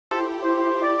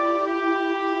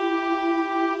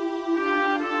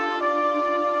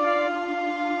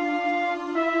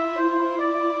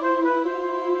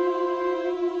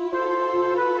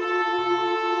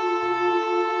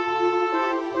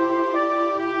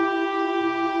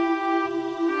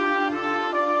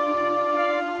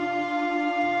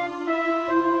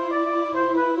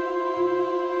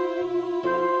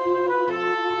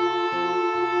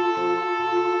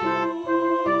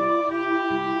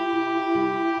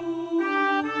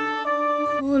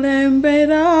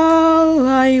Kulembera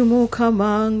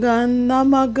aimukamanga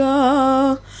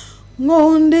namaga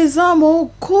ngondiza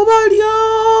mukubalyo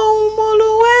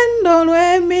muluwendo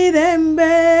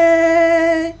lw'emirembe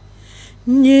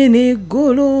nyini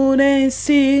ggulu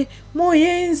n'ensi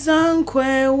muyinza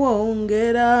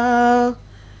nkwewongera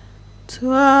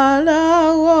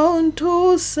twalawo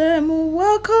ntuuse mu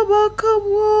bwakabaka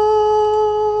bwo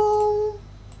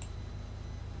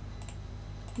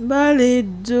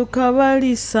balidduka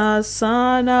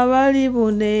balisaasaana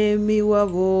balibuna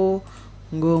emiwabo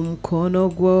ng'omukono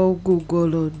gwo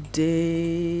gugolodde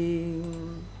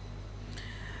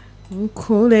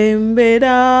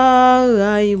nkulembera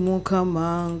ayi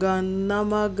Mukama nga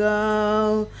namaga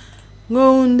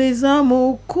ngondiza mu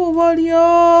kkubo lyo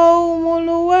mu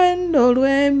luwendo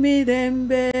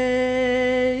lw'emirembe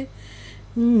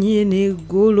nyini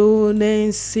ggulu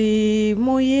n'ensi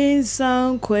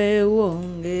muyinza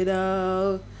nkwewongera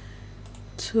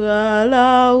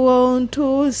twalawo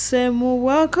ntuuse mu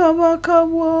bwakabaka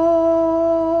bwo.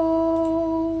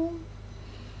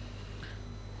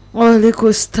 Oli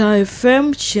ku Star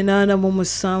FM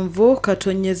 87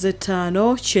 katonyeze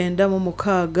 5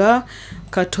 9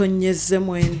 katonyeze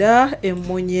 9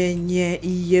 emunyenye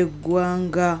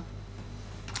y'eggwanga.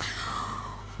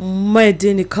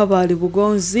 Maidini Kabali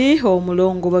Bugonzi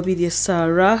omulongo BABIRYE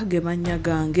Sara gemanya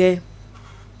gange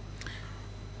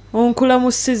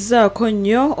onkulamusizzaako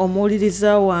nnyo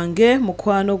omuwuliriza wange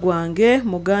mukwano gwange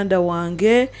muganda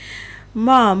wange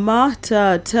maama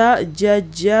taata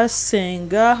jjajja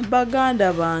senga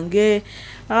baganda bange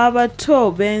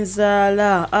abato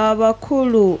benzaala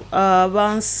abakulu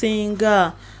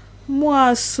abansinga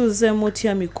mwasuze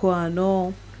mutya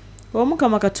mikwano.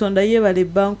 Omukama Katonda yeebale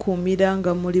bankuumira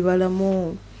nga muli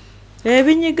balamu.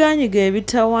 Ebinyiganyiga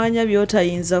ebitawaanya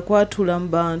by'otayinza kwatula mu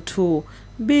bantu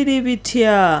biri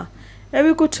bitya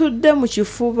ebikutudde mu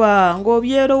kifuba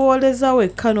ng'obyerowooleza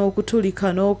wekka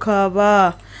n'okutulika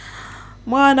n'okaaba.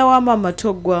 Mwana wa maama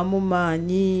toggwamu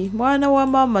maanyi, mwana wa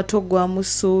maama toggwamu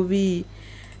ssuubi.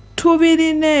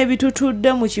 Tubirina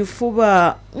ebitutudde mu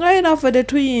kifuba naye naffe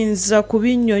tetuyinza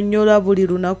kubinnyonnyola buli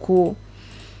lunaku.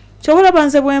 Kyobola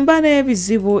banze bwemba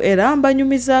n'ebizibu era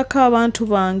mbanyumizaako abantu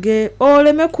bange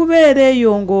oleme kubeera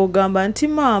eyo ng'ogamba nti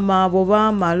maama abo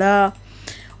baamala.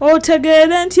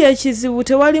 Otegeere nti ekizibu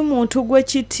tewali muntu gwe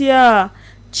kitya.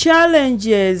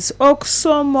 Challenges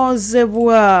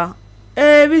okusomoozebwa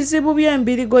ebizibu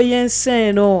by'embirigo y'ensi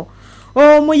eno.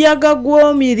 Omuyaga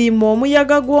gw'omirimu,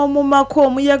 omuyaga gw'omumako,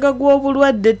 omuyaga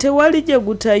gw'obulwadde tewali gye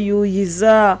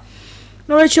gutayuuyiza.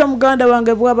 Nolwekyo muganda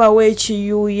wange bw'abawo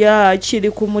ekiyuuya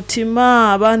kiri ku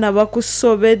mutima abaana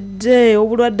bakusobedde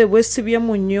obulwadde bwesibye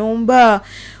mu nnyumba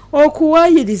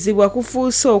okuwaayirizibwa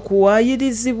kufuuse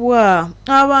okuwaayirizibwa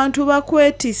abantu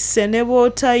bakwetisse ne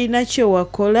b'otayina kye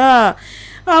wakola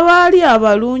abaali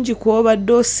abalungi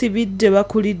kw'obadde osibidde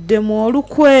bakuliddemu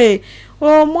olukwe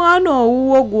omwana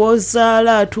owuwo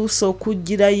gw'ozaala atuuse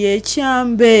okuggyirayo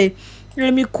ekyambe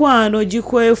emikwano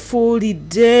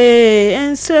gikwefuulidde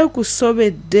ensi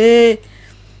ekusobedde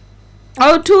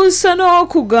otuuse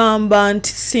n'okugamba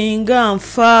nti singa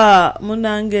nfa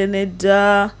munange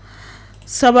nedda.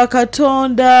 Saba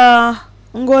Katonda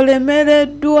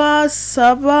ng'olemereddwa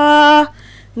saba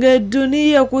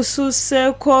ng'edduniya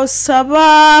ekusuuseeko saba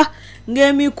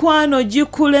ng'emikwano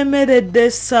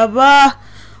gikulemeredde saba.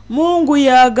 Mungu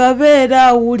yagabeera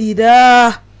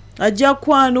awulira ajja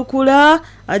kwanukula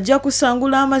ajja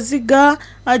kusangula amaziga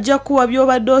ajja kuwa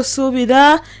by'obadde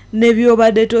osuubira ne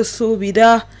by'obadde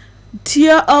tosuubira.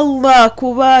 Tya Allah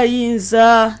kuba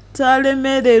ayinza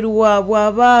talemererwa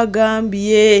bw'aba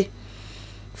agambye.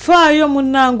 Faayo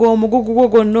munnange omugugu gwo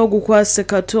gwonna ogukwase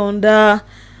Katonda.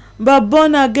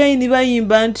 Born again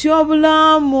bayimba nti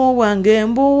obulamu bwange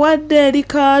mbuwadde eri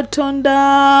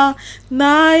Katonda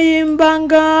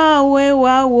nayimbanga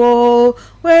weewawo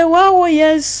weewawo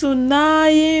Yesu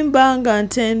nayimbanga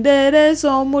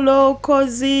ntendereza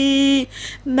omulokozi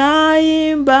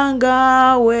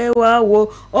nayimbanga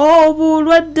weewawo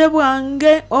obulwadde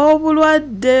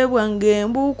bwange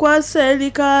mbukwase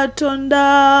eri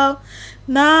Katonda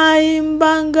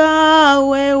nayimbanga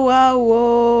weewawo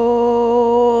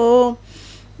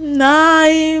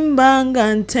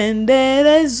nayimbanga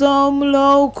ntendereza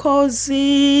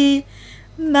omulokozi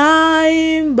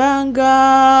nayimbanga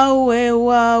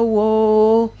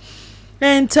weewawo.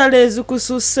 Entalo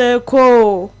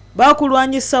ezikususeeko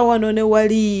bakulwanyisa wano ne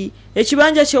wali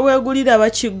ekibanja kye weegulira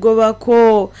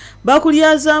bakigobako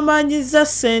bakulyaza amanyiza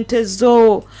ssente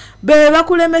zo be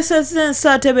bakulemeseza ensi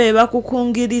ate be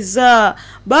bakukungiriza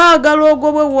baagala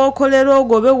ogobwe wookolera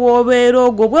ogobwe woobeera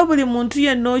ogobwe buli muntu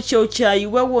yenna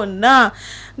okyokyayiwe wonna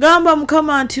gamba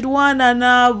mukama nti lwana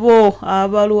n'abo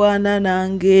abalwana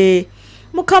nange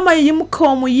mukama yimuka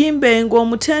omuyimbe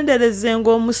ng'omutendereze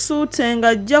ng'omusuute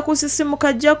ng'ajja kusisimuka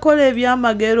ajja kukola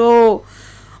ebyamagero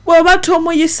bw'oba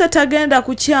tomuyise tagenda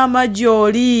kukyama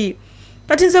gy'oli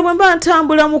kati nze bwe mba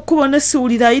ntambula mu kkubo ne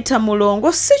siwulira ayita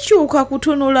mulongo sikyuka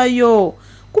kutunulayo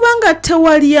kubanga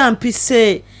tewali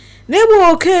ampise ne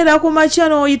bw'okeera ku makya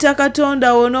n'oyita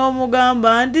katonda wo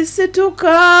n'omugamba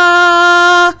ndisituka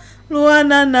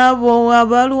lwana nabo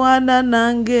abalwana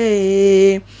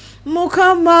nange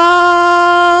mukama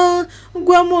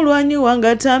gwa mulwanyi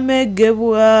wange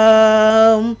tamegebwa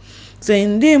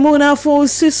Sendi munafu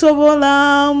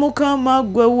sisobola mukama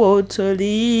gwe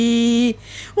wotoli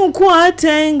nkwate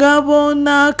engabo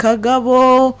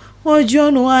n'akagabo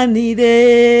ojonwanire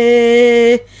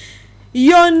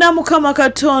yonna mukama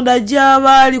katonda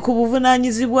gy'aba ali ku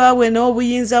buvunaanyizibwa bwe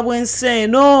n'obuyinza bw'ensi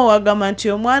eno agamba nti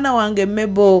omwana wange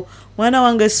Mebo mwana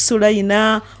wange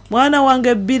Sulayina mwana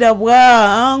wange Birabwa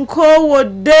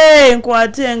ankowodde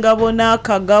nkwate engabo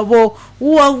n'akagabo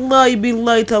wallahi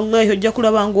billahi tallahi ojja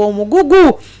kulaba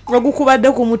ng'omugugu nga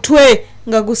gukubadde ku mutwe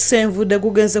nga gusenvudde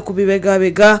gugenze ku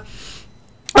bibegabega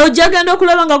ojja genda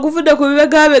okulaba nga guvudde ku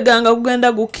bibegabega nga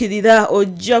gugenda gukkirira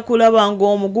ojja kulaba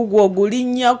ng'omugugu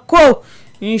ogulinnyako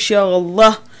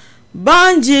inshallah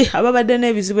bangi ababadde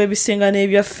n'ebizibu ebisinga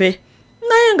n'ebyaffe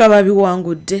naye nga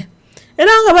babiwangudde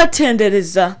era nga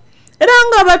batendereza era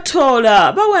nga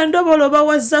batoola bawa endobolo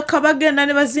bawa zaka bagenda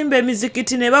ne bazimba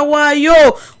emizikiti ne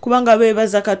bawaayo kubanga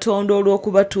beebaza katonda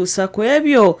olw'okubatuusa ku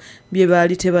ebyo bye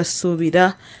baali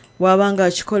tebasuubira bw'abanga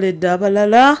akikoledde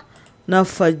abalala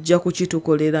naffe ajja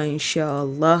kukitukolera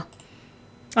inshallah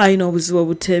alina obuzibu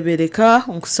obuteebereka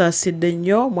nkusaasidde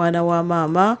nnyo mwana wa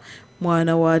maama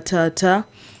mwana wa taata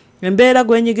embeera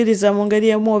gwenyigiriza mu ngeri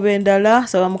emu oba endala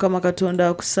saba mukama katonda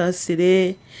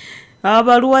akusaasire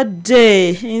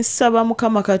abalwadde nsaba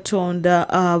mukama katonda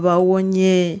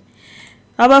abawonye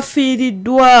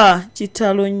abafiiriddwa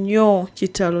kitalo nnyo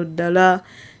kitalo ddala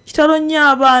kitalo nnyo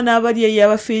abaana abali eyo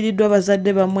abafiiriddwa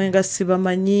bazadde bamwe nga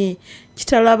sibamanyi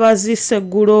kitalo abaziise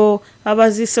eggulo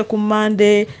abaziise ku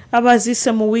Mande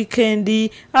abaziise mu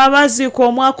wiikendi abaziika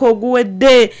omwaka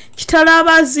oguwedde kitalo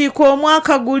abaziika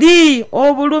omwaka guli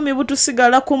obulumi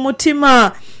butusigala ku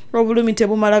mutima obulumi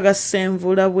tebumala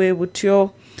gasenvula bwe butyo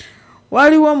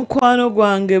waliwo mukwano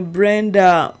gwange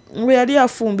Brenda bwe yali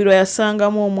afumbirwa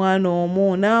yasangamu omwana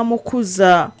omu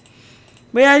n'amukuza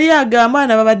bwe yali agamba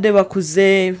abaana babadde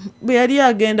bakuze bwe yali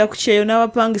agenda ku kyeyo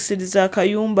n'abapangisiriza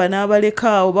akayumba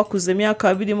n'abaleka awo bakuze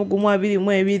emyaka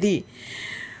 21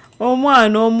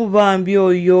 omwana omubambi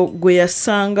oyo gwe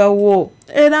yasangawo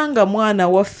era nga mwana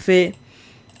waffe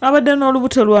abadde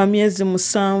n'olubuto lwa myezi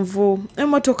 7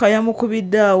 emmotoka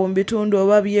yamukubidde awo mu bitundu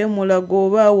oba by'emulago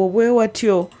oba awo bwe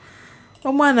watyo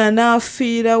omwana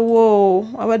n'afiirawo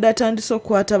abadde atandise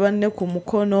okukwata banne ku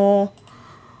mukono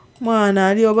mwana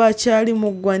ali oba akyali mu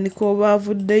ggwanika oba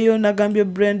avuddeyo nagambye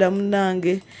Brenda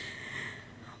munnange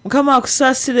mukama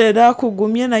akusaasira era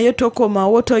akugumye naye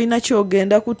tokomawo tolina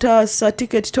kyogenda kutaasa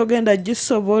tiketi togenda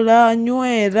gisobola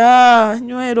nywera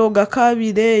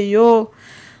ogakabire eyo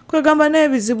kwegamba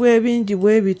n'ebizibu ebingi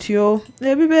bwe bityo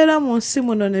ebibeera mu nsi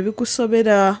muno ne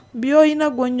bikusobera by'olina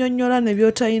gw'onnyonnyola ne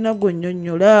by'otalina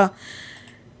gw'onnyonnyola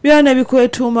byonna ne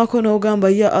bikwetuumako n'ogamba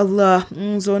ya Allah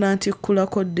nzoona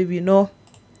ntikkulako ddi bino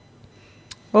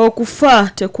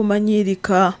okufa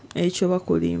tekumanyiirika ekyo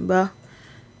bakulimba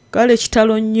kale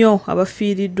kitalo nnyo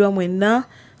abafiiriddwa mwenna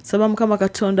saba mukama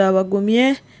katonda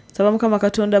abagumye saba mukama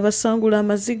katonda abasangula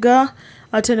amaziga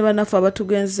ate ne bannaffe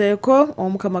abatugenzeeko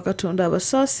omukama katonda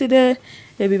abasaasire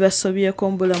ebibasobyeko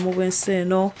mu bulamu bw'ensi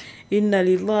eno inna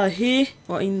lillahi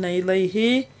wa inna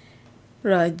ilaihi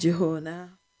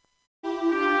rajiuna.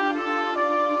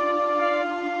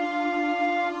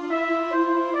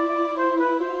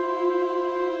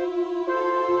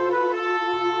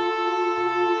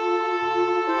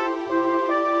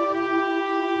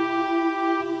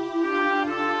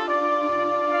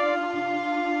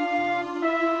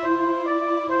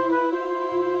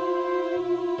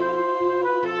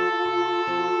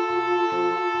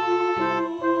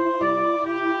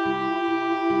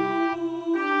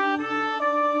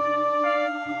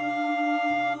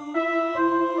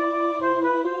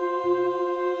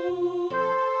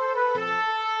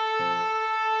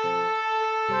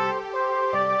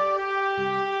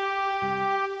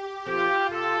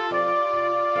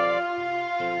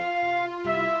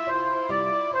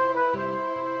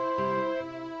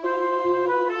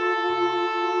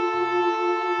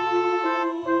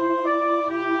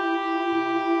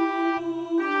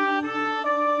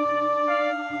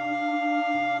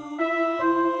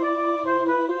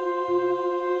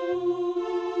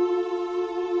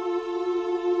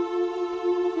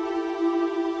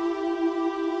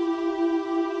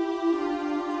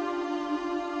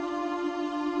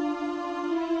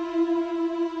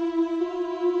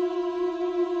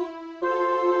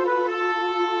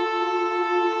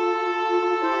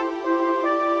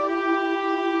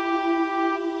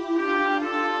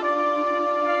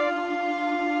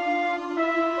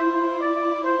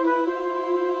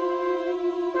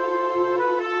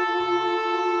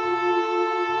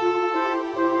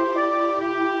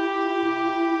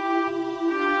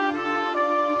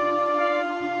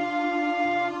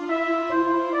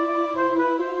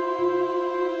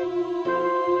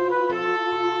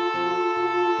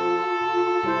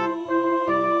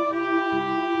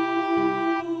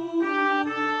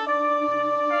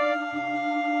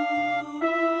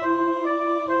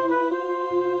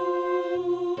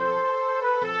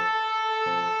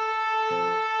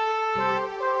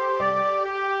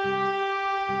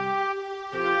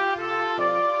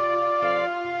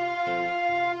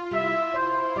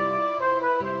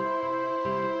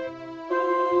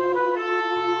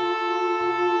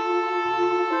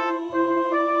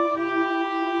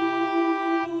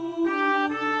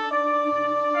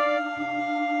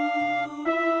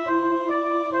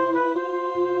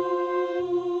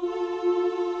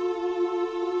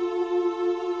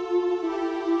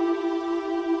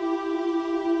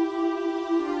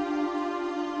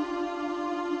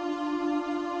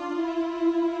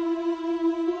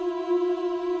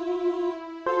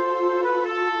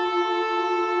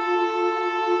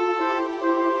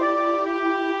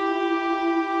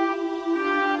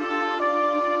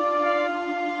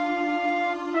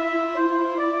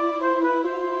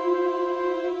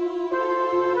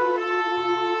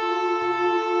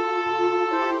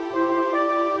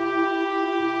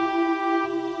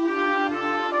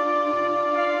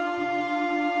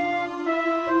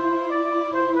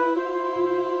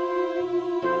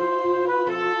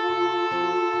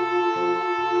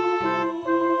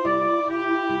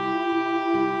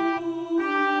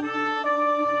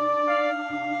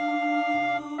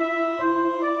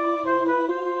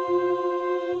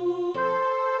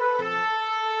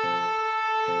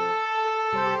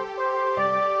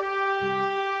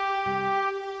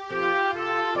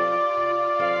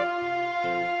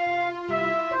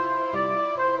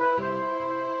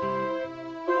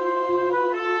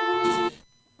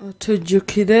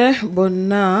 Tujjukire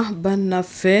bonna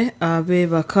bannaffe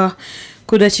abeebaka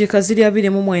ku dakiika ziri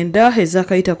 29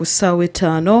 ezakayita ku ssaawa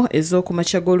 5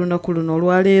 ez'okumakya g'olunaku luno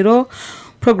olwaleero.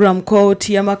 Program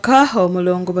KOOTI YAMAKA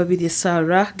omulongo BABIRYE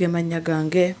Sarah gemanya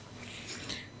gange.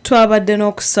 Twabadde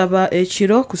n'okusaba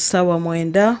ekiro ku ssaawa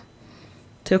 9.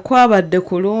 Tekwabadde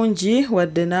kulungi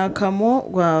wadde n'akamu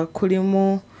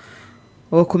kulimu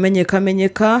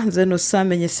okumenyekamenyeka. Nze no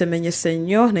saamenyesemenyese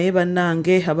nnyo naye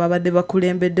bannange ababadde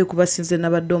bakulembedde kubasinze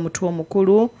nabadde omutwe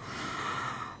omukulu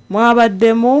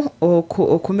mwabaddemu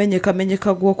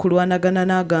okumenyekamenyeka gw'okulwanagana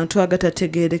n'agantu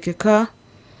agatategeerekeka.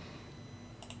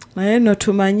 Naye no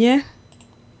tumanye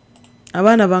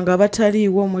abaana bange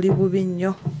abataliiwo muli bubi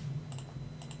nnyo.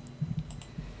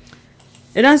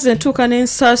 Era nze ntuuka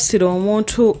n'ensaasira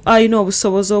omuntu alina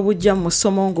obusobozi obujja mu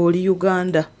musomo ng'oli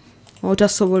Uganda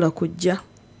otasobola kujja.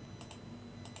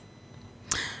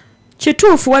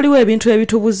 Kituufu waliwo ebintu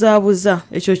ebitubuzaabuza,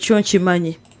 ekyo kyo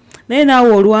nkimanyi, naye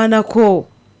naawe olwanako.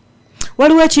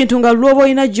 Waliwo ekintu nga lwoba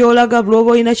olina gy'olaga,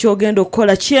 lwoba olina ky'ogenda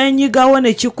okukola kyenyigawo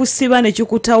ne kikusiba ne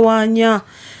kikutawaanya.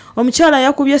 Omukyala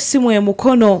yakubye essimu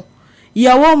emukono,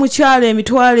 yawa omukyala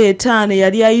emitwalo 5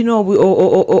 yali alina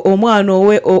omwana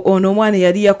omwana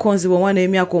yali yakonzibwa omwana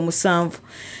w'emyaka 7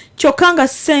 kyokka nga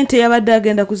ssente yabadde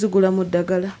agenda kuzigula mu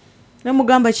ddagala.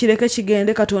 Namugamba kireke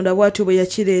kigende, Katonda bw'atyo bwe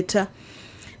yakireeta.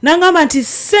 Nangamba nti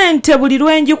ssente buli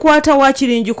lwenjikwata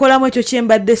waakiri njikolamu ekyo kye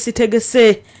mbadde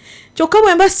sitegese. Kyokka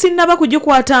bwe mba sinnaba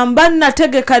kugikwata mba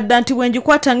nategeka dda nti bwe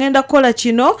njikwata ngenda kukola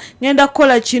kino, ngenda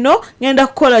kukola kino, ngenda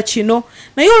kukola kino.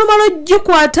 Naye olumala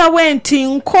ogikwata bwe nti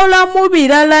nkolamu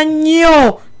birala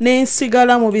nnyo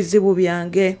n'ensigala mu bizibu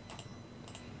byange.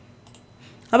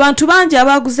 Abantu bangi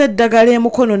abaaguze eddagala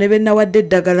emukono ne bennawadde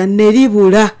eddagala ne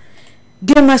libula.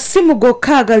 Ge masimu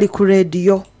gokka agali ku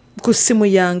leediyo ku ssimu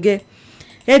yange.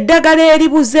 Eddagala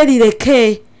eribuze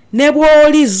lireke, ne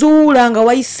bw'olizuula nga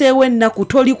wayiseewo ennaku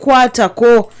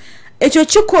tolikwatako. Ekyo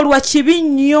kikolwa kibi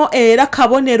nnyo era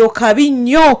kabonero kabi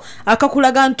nnyo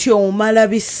akakulaga nti omala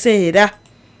biseera.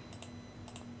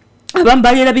 Abamu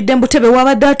balyerabidde mu butebe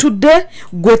wabadde atudde,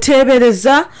 gwe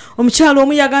teebereza. Omukyala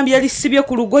omu yagambye yalisibye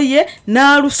ku lugoye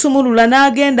n'alusumulula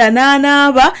n'agenda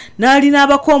n'anaaba,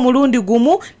 n'alinaabako omulundi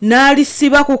gumu,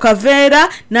 n'alisiba ku kaveera,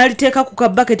 n'aliteeka ku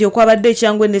kabaketi okwabadde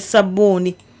ekyangwe ne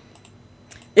sabbuuni.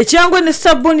 Ekyangwe ne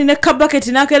sabbuuni ne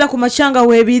kabaketi n'akeera ku makyanga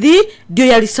weebiri, ddyo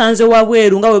yalisanze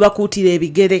wabweru nga we bakuutira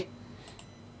ebigere.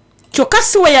 Kyokka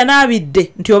si we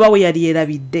yanaabidde nti oba we yali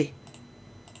yerabidde.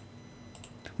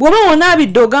 Bw'oba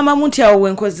wonaabidde ogambamu nti awo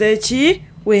wenkoze eki,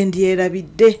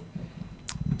 wendyerabidde.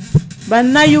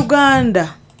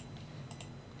 Bannayuganda,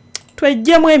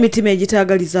 tweggyemu emitima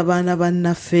egitaagaliza baana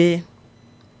bannaffe.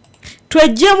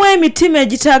 Tweggyemu emitima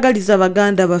egitaagaliza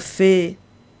baganda baffe.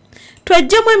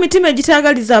 Tweggyemu emitima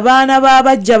egitaagaliza baana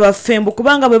b'abajja baffe mbu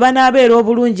kubanga bwe banaabeera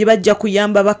obulungi bajja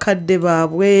kuyamba bakadde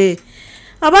baabwe.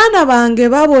 Abaana bange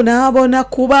babonaabona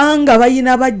kubanga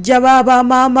bayina bajja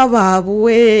b'abamaama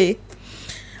baabwe.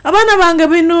 Abaana bange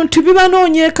bino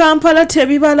tibibanoonye Kampala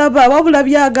tebibalaba wabula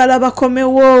byagala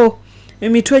bakomewo.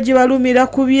 Emitwe gibalumira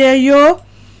ku byeyo.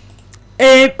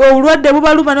 Obulwadde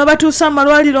bubaluma ne batuusa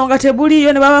amalwaliro nga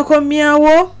tebuliyo ne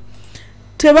babakomyawo.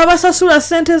 Tebabasasula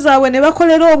ssente zaabwe ne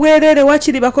bakolera obwereere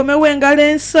wakiri bakomewo engalo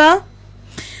ensa.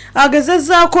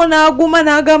 Agezezzaako n'aguma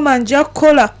n'agamba nja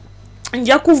kukola,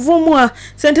 nja kuvumwa,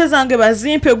 ssente zange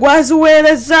bazimpe,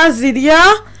 gwaziweereza zirya,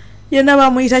 yenna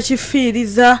bamuyita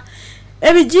kifiiriza.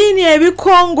 Ebijiini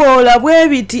ebikongoola bwe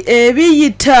biti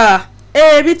ebiyita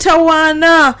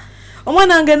ebitawaana.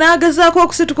 Omwana wange n'agezaako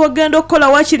okusituka okugenda okukola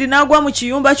wakiri n'agwa mu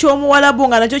kiyumba ky'omuwalabu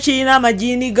nga nakyo kirina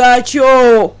amajiini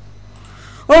gaakyo.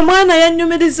 Omwana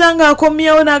yannyumiriza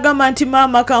ng'akomyewo n'agamba nti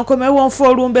maama kankomewo nfa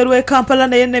olumbe lw'e Kampala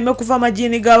naye nneme kuva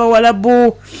amajiini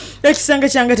g'abawalabu. Ekisenge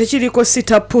kyange tekiriko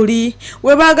sitapuli,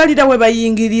 we baagalira we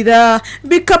bayingirira,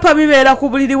 bikapa bibeera ku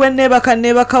buliri we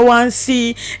neebaka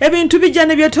wansi, ebintu bijja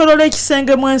ne byetoloola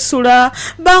ekisenge mwe nsula,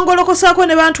 bangolokosaako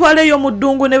ne bantwala eyo mu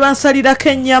ddungu ne bansalirako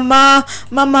ennyama.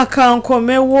 Maama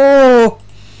kankomewo.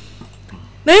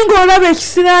 Naye ng'olaba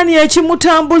ekisiraani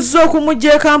ekimutambuzza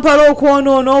okumujja e Kampala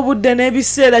okwonoona obudde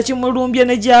n'ebiseera kimulumbye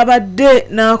ne gy'abadde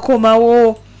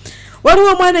n'akomawo.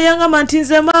 Waliwo omwana eyangamba nti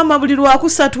nze maama buli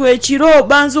lwakusatu ekiro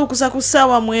banzuukusa ku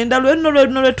ssaawa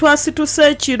 9 lwe twasitusa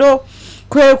ekiro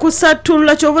kwe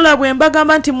kusattulula kyobula bwe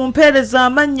mbagamba nti mumpeereza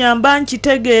amannya mba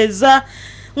nkitegeeza.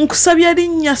 Nkusabye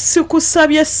linnya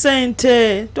sikusabye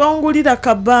ssente, tongulira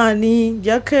kabaani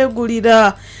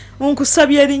njakeegulira.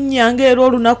 Nkusabye linnya ng'era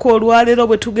olunaku olwaleero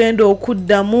bwe tugenda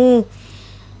okuddamu.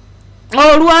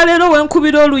 olwaleero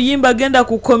wenkubira oluyimba genda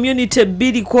ku community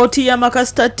bbiri kooti YAMAKA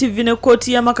Star TV ne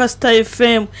kooti YAMAKA Star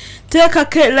FM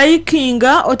teekako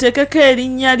likinga oteekeko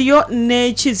erinnya lyo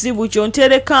n'ekizibu kyo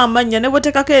ntereka amannya ne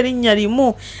bwoteekako erinnya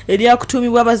limu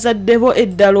eryakutuumibwa bazadde bo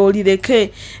eddala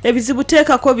olireke ebizibu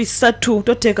teekako 3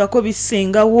 toteekako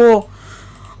bisingawo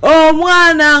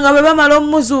omwana nga bwe bamala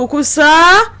omuzuukusa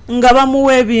nga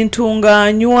bamuwa ebintu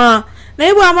ng'anywa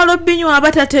naye bw'amala obbinywa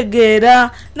abatategeera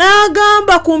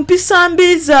n'agamba ku mpisa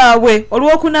mbi zaabwe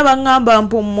olw'okunaba ngamba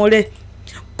mpummule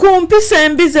ku mpisa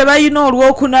embi ze balina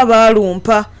olw'okunaba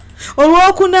alumpa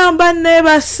olw'okunamba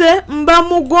neebase mba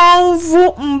mugonvu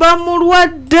mba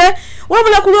mulwadde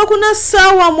wabula ku lw'okuna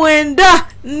ssaawa 9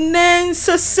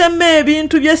 n'ensesema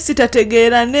ebintu bye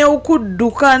sitategeera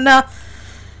n'okuddukana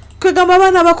kwegamba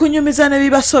abaana bakunyumiza ne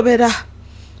bibasobera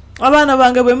abaana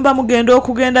bange bwe mba mugenda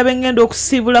okugenda bengenda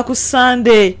okusiibula ku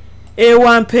Sunday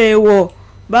ewampeewo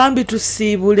bambi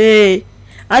tusiibule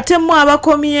ate mu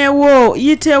abakomyewo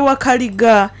yiteewa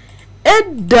kaliga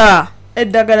edda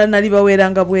eddagala nali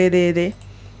baweeranga bwereere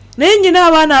naye nnyina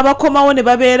abaana abakomawo ne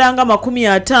babeeranga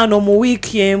 50 mu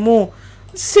wiiki emu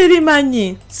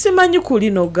simanyi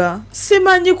kulinoga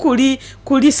simanyi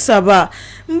kulisaba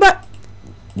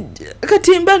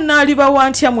kati mba naalibawa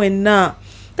ntya mwenna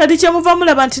kati kyemuva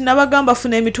mulaba nti nabagamba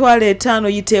funa emitwalo 5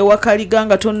 yiteewa kaliga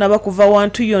nga tonnaba kuva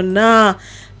wantu yonna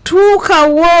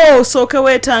tuukawo osooke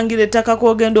weetangire ettaka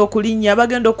kwogenda okulinnya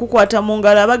abagenda okukwata mu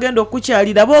ngalo abagenda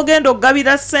okukyalira boogenda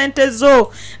okugabira ssente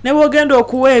zo ne boogenda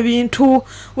okuwa ebintu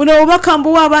buno obubaka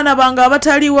mbuwa abaana bange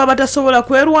abataliwo abatasobola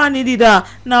kwerwanirira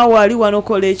naawe ali wano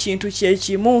kola ekintu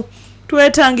kyekimu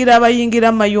twetangira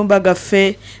abayingira mayumba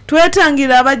gaffe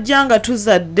twetangira abajjanga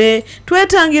tuzadde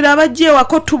twetangira abajje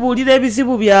wako tubuulira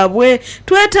ebizibu byabwe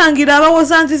twetangira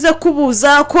abawozanzize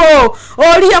kubuuzaako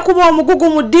oli yakuba omugugu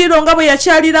mu ddiiro nga bwe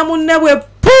yakyalira munne bwe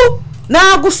pu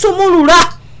n'agusumulula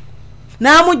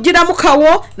n'amugiramu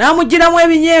kawo n'amugiramu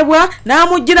ebinyeebwa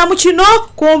n'amugiramu kino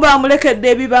kumba amulekedde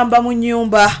ebibamba mu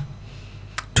nnyumba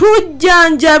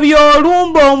tujjanjabya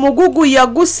olumba omugugu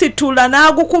yagusitula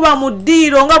n'agukuba mu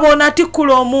ddiiro nga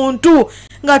bw'onatikkula omuntu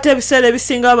ng'ate ebiseera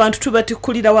ebisinga abantu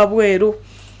tubatikkulira wabweru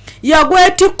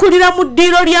yagwetikkulira mu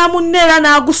ddiiro lya munne era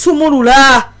n'agusumulula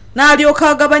n'alyoka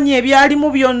agabanya ebyalimu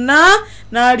byonna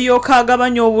n'alyoka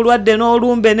agabanya obulwadde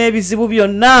n'olumbe n'ebizibu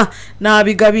byonna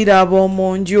n'abigabira ab'omu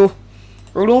nju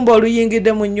olumba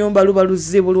oluyingidde mu nnyumba luba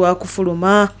luzibu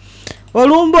lwakufuluma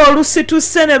olumba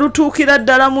olusituse ne lutuukira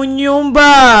ddala mu nnyumba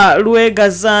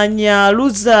lwegazanya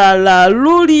luzaala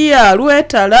lulya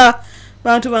lwetala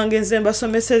bantu bange nze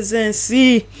mbasomeseza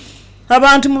ensi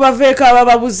abantu mubaveeko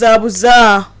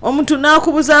abababuzaabuza omuntu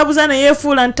n'akubuzaabuza ne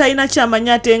yeefuula nti talina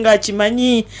kyamanya ate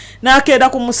ng'akimanyi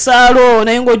n'akeera ku musaalo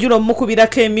naye ng'ojula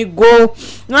omukubirako emiggo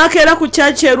n'akeera ku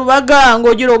kyaki erubaga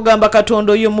ng'ojula okugamba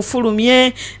katonda oyo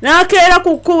mufulumye n'akeera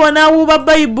ku kkubo n'awuuba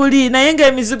bayibuli naye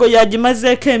ng'emizigo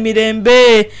yagimazeeko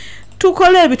emirembe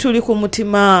tukole ebituli ku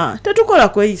mutima tetukola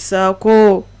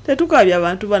kweyisaako tetukabya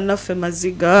abantu bannaffe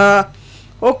maziga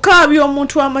okaabya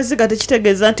omuntu amaziga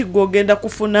tekitegeeza nti gw'ogenda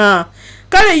kufuna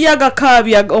kale ye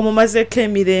agakaabya omumazeeko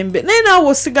emirembe naye naawe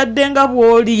osigadde nga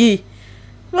bw'oli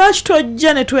lwaki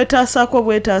tojja ne twetaasaako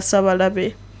bwetaasa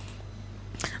balabe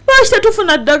lwaki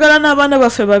tetufuna ddagala n'abaana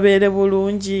baffe babeere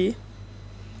bulungi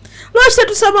lwaki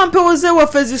tetusaba mpewo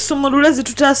z'ewaffe zisumulule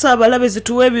zitutaasa abalabe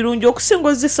zituwe ebirungi okusinga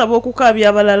ozisaba okukaabya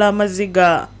abalala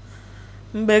amaziga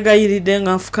mbeegayiridde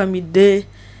nga nfukamidde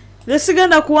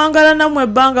lesigenda kuwangala namwe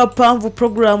ebbanga ppanvu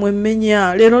programu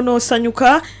emmenya leero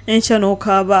n'osanyuka enkya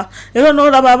n'okaaba leero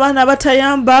n'olaba abaana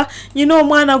batayamba nyina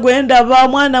omwana gwe ndaba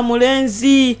omwana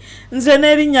mulenzi nze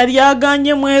n'erinnya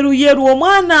lyaganye mweruyeru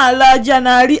omwana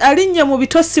alaajana alinnye mu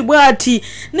bitosi bw'ati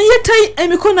naye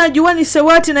emikono agiwanise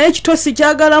bw'ati naye ekitosi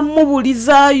kyagala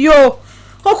mubulizaayo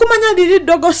okumanya liri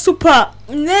ddogo supa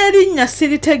n'erinnya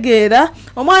siritegeera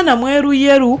omwana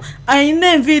mweruyeru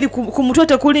ayina enviiri ku mutwe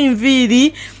tekuli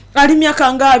nviiri ali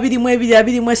myaka nga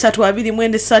 22, 23,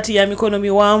 24 saati ya mikono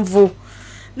miwanvu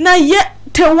naye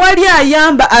tewali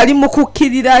ayamba ali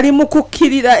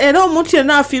mukukkirira era omuntu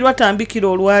yenna afiirwa tambikira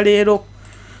olwaleero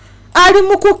ali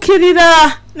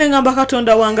mukukkirira nengamba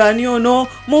katonda wange ani ono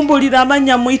mumbulira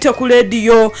amannya muyite ku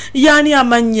lediyo yaani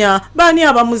amannya baani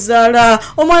abamuzaala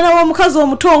omwana w'omukazi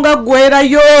omutonga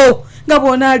gwerayo nga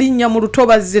bwona alinnya mu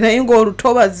lutobazi naye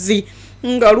ng'olutobazi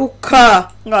nga lukka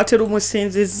ng'ate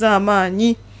lumusinzizza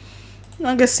amaanyi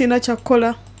nange sina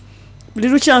kyakola buli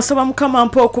lukyansaba mukama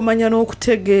mpa okumanya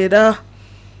n'okutegeera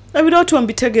ebirooto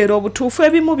mbitegeera obutuufu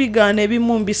ebimu bigaana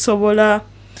ebimu mbisobola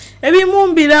ebimu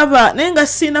mbiraba naye nga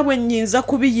sina bwe nnyinza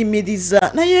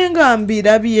kubiyimiriza naye nga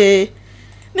mbirabye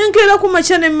Nenkera ku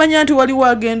makya ne mmanya nti waliwo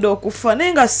agenda okufa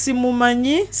naye nga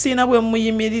simumanyi siina bwe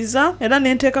muyimiriza era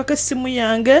ne nteekako essimu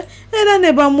yange era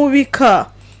ne bamubika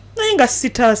naye nga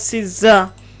sitaasizza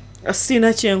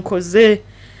siina kyenkoze.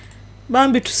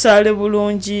 Bambi tusaale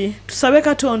bulungi, tusabe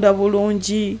Katonda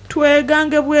bulungi,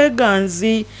 twegange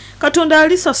bweganzi. Katonda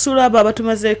alisasula abo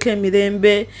abatumazeeko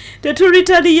emirembe.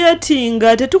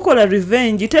 Teturitaliyetinga, tetukola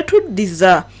revenge,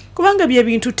 tetuddiza kubanga bye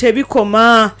bintu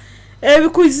tebikoma.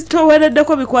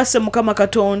 Ebikuzitowereddeko bikwase Mukama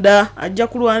Katonda ajja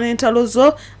kulwana entalo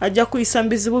zo, ajja kuyisa mu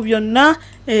bizibu byonna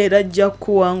era ajja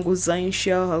kuwanguza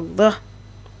inshallah.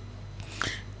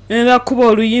 Era kuba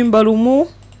oluyimba lumu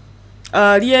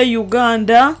ali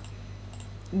Uganda,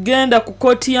 genda ku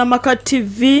KOOTI YAMAKA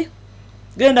TV,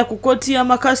 genda ku KOOTI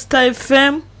YAMAKA Star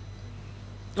FM.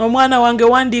 Omwana wange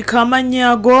wandiika amannya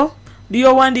ago,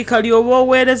 lyo wandiika lyoba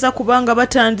oweereza kubanga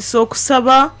batandise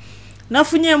okusaba.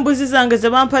 Nafunye embuzi zange ze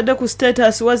bampadde ku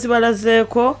status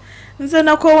wazibalazeeko. Nze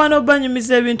nako wano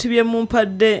banyumiza ebintu bye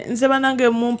mumpadde, nze banange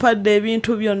mumpadde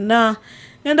ebintu byonna.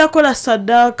 Ngenda kola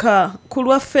sadaka ku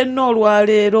lwaffenna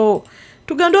olwaleero.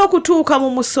 Tugenda okutuuka mu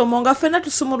musomo nga ffenna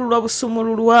tusumululwa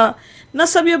busumululwa.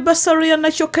 Nasabye basaro ya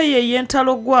nachoka ye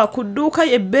yentalo gwa ku dduuka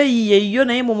ebbeeyi yeyo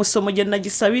naye mu musomo gye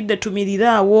nagisabidde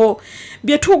tumiriraawo.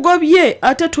 Bye tugobye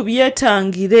ate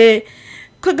tubyetangire.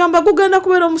 Kagamba gugenda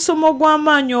kubeera omusomo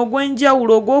gw'amaanyi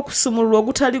ogw'enjawulo ogw'okusumululwa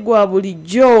ogutali gwa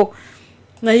bulijjo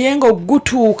naye nga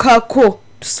ogutuukako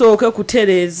tusooke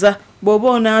kutereeza. Bw'oba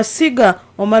onaasiga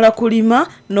omala kulima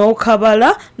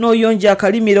n'okabala n'oyonja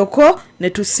akalimiroko ne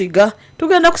tusiga.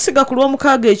 Tugenda kusiga ku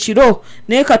lw'omukaaga ekiro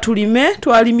naye katulime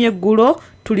twalimye eggulo,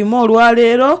 tulime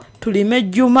olwaleero, tulime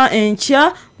ejjuma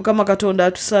enkya. Mukama Katonda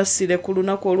atusaasire ku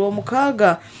lunaku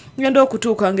olw'omukaaga ngenda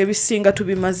okutuuka ng'ebisinga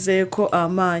tubimazeeko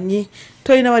amaanyi.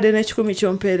 Toyina wadde n'ekikumi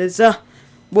kyompeereza.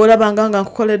 Bw'olabanga nga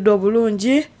nkukoledde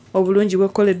obulungi, obulungi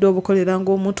bwekoledde obukolera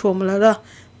ng'omuntu omulala.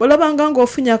 Bw'olabanga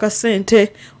ng'ofunye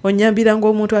akasente onyambira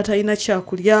ng'omuntu atalina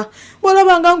kyakulya.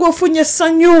 Bw'olabanga ng'ofunye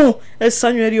essanyu,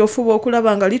 essanyu eryofuba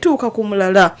okulaba nga lituuka ku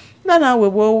mulala nga naawe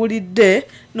bw'owulidde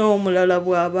n'omulala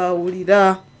bw'aba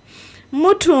awulira.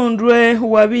 Mutundwe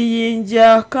wa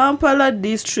Biyinja, Kampala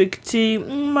District,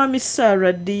 Mami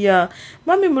Sarah Dia,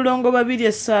 Mami Mulongo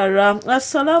BABIRYE Sarah,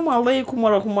 Assalamu alaikum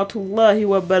wa rahmatullahi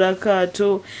wa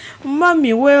barakatuh.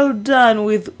 Mami, well done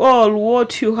with all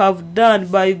what you have done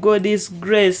by God's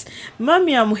grace.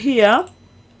 Mami, I'm here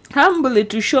humbly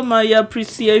to show my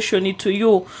appreciation to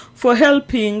you for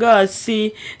helping us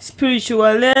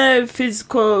spiritually,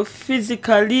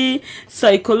 physically,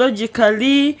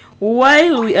 psychologically,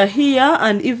 while we are here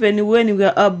and even when we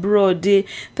are abroad.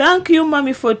 Thank you,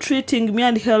 Mommy, for treating me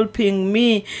and helping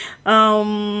me.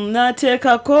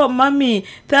 Natekako, Mommy,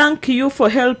 thank you for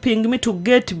helping me to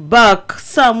get back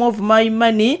some of my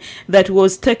money that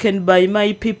was taken by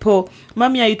my people.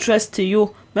 Mommy, I trust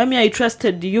you. Mommy, I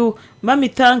trusted you. Mommy,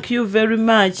 thank you very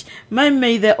much. Mommy,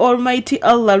 may the Almighty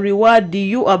Allah reward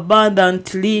you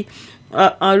abundantly.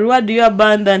 Reward you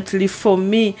abundantly for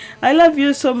me. I love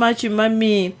you so much,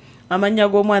 Mommy. Amanya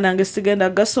g'omwana nge sigenda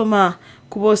gasoma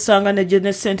kuba osanga ne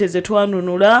gye sente ze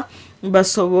twanunula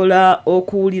basobola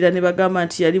okuwulira ne bagamba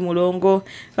nti yali mulongo.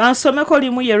 Kansomeko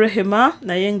limu ye Rehema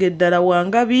naye ng'eddala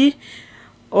wangabi.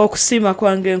 Okusiima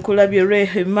kwange nkulabye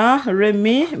Rehema,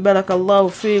 Remi, barakallahu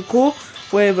fiiku.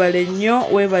 Webale nnyo,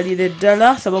 webalire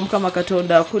ddala, saba Mukama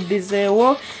Katonda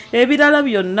akuddizeewo. Ebirala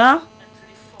byonna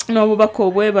n'obubaka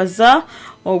obwebaza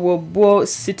obwo bwo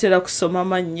sitera kusoma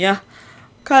mannya.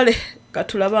 Kale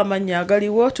katulaba amannya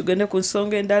agaliwo, tugende ku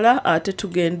nsonga endala ate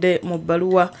tugende mu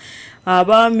bbaluwa.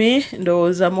 Abaami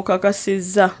ndowooza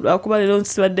mukakasizza lwakuba leero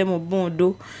nsibadde mu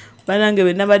bmundu. Banange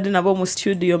be nabadde nabo mu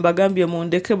studio mbagambye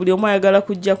mundeke buli omu ayagala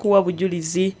kujja kuwa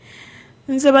bujulizi.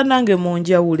 Nze banange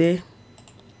munjawule.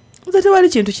 Nze tewali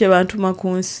kintu kye bantuma ku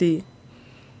nsi.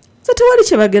 Nze tewali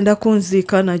kye bagenda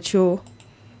kunziika nakyo.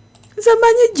 Nze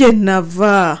manyi gye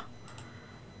nava.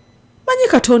 Manyi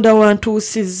Katonda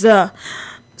wantuusizza.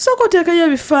 Soko teekayo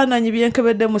ebifaananyi bye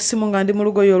nkebedde mu ssimu nga ndi mu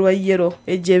lugoye olwa yero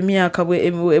egy'emyaka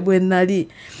bwe nali.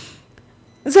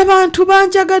 Nze bantu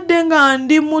banjagadde nga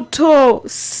ndi muto.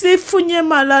 Sifunye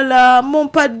malala.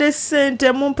 Mumpadde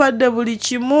ssente, mumpadde buli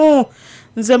kimu.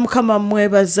 Nze Mukama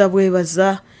mwebaza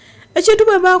bwebaza. Ekintu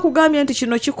bwe bakugambye nti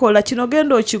kino kikola, kino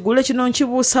genda okigule, kino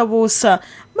nkibuusabuusa,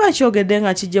 bakyogedde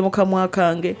nga kijje mu kamwa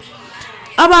kange.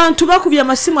 Abantu bakubye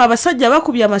amasimu, abasajja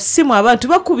bakubye amasimu, abantu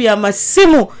bakubye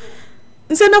amasimu.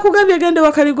 Nze nakugambye gende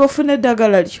wakaligo ofune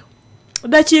eddagala lyo.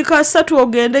 Dakiika 3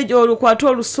 ogende olukwata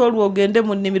olusoolu ogende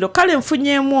mu nnimiro. Kale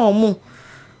nfunyeemu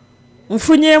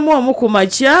omu ku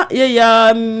makya ye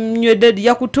yanywedde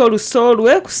yakuta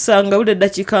olusoolwe kusanga ule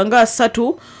dakiika nga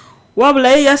 3 wabula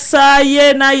ye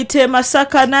yasaaye n'ayita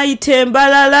Masaka n'ayita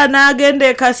Embalala n'agenda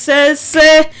e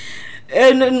Kasese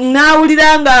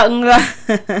n'awulira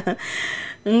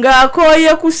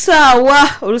ng'akooye ku ssaawa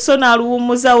olusono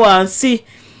aluwummuza wansi.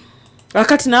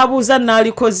 Akati n'abuuza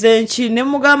n'alikoze nki ne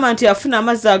mugamba nti afuna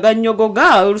amazzi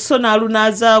agannyogoga olusono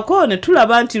alunaazaako ne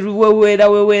tulaba nti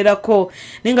weweerako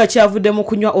naye nga kyavudde mu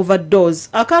kunywa overdose.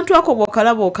 Akantu ako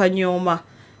bw'okalaba okanyooma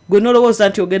gwe nolowooza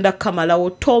nti ogenda kukamalawo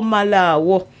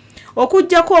tomalaawo.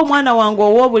 Okuggyako omwana wange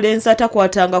ow'obulenzi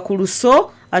atakwatanga ku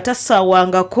luso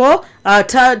atasaawangako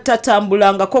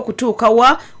atatambulangako kutuuka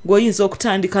wa ng'oyinza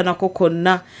okutandika nako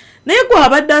konna. Naye gwe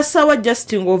abadde asaawa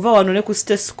Justin ng'ova wano ne ku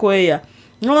State Square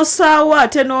n'osaawa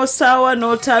ate n'osaawa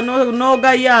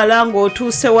n'ogayaala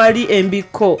ng'otuuse wali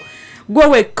embiko gwe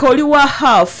wekka oli wa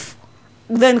half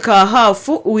then ka half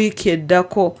wiiki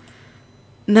eddako.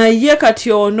 Naye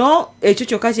kati ono ekyo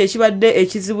kyokka kyekibadde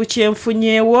ekizibu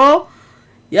kyenfunyeewo.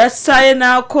 Yasaaye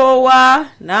n'akoowa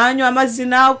n'anywa amazzi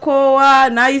n'akoowa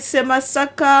n'ayise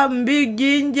Masaka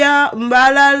Mbijinja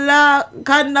Mbalala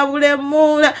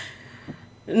Kannabulemu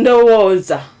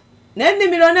ndowooza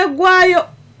n'ennimiro neggwayo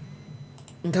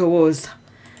ndowooza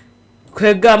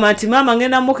kwegamba nti maama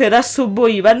ngenda mukera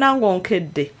subuyi bannange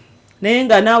onkedde naye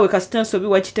nga naawe kasita ensobi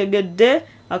wakitegedde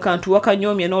akantu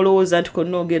wakanyoomye n'olowooza nti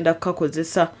konna ogenda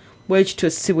kukakozesa bwe kityo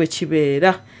si bwe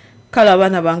kibeera. Kale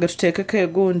abaana bange tuteekeko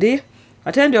egundi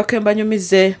ate ndyoke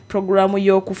mbanyumize programu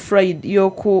y'oku Friday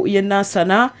y'oku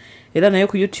yennansana era nayo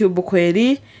ku YouTube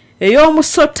kweri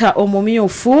ey'omusota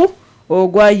omumyufu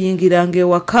ogwayingiranga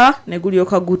ewaka ne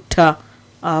gulyoka gutta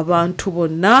abantu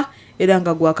bonna era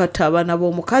nga gwakatta abaana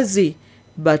b'omukazi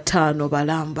 5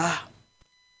 balamba.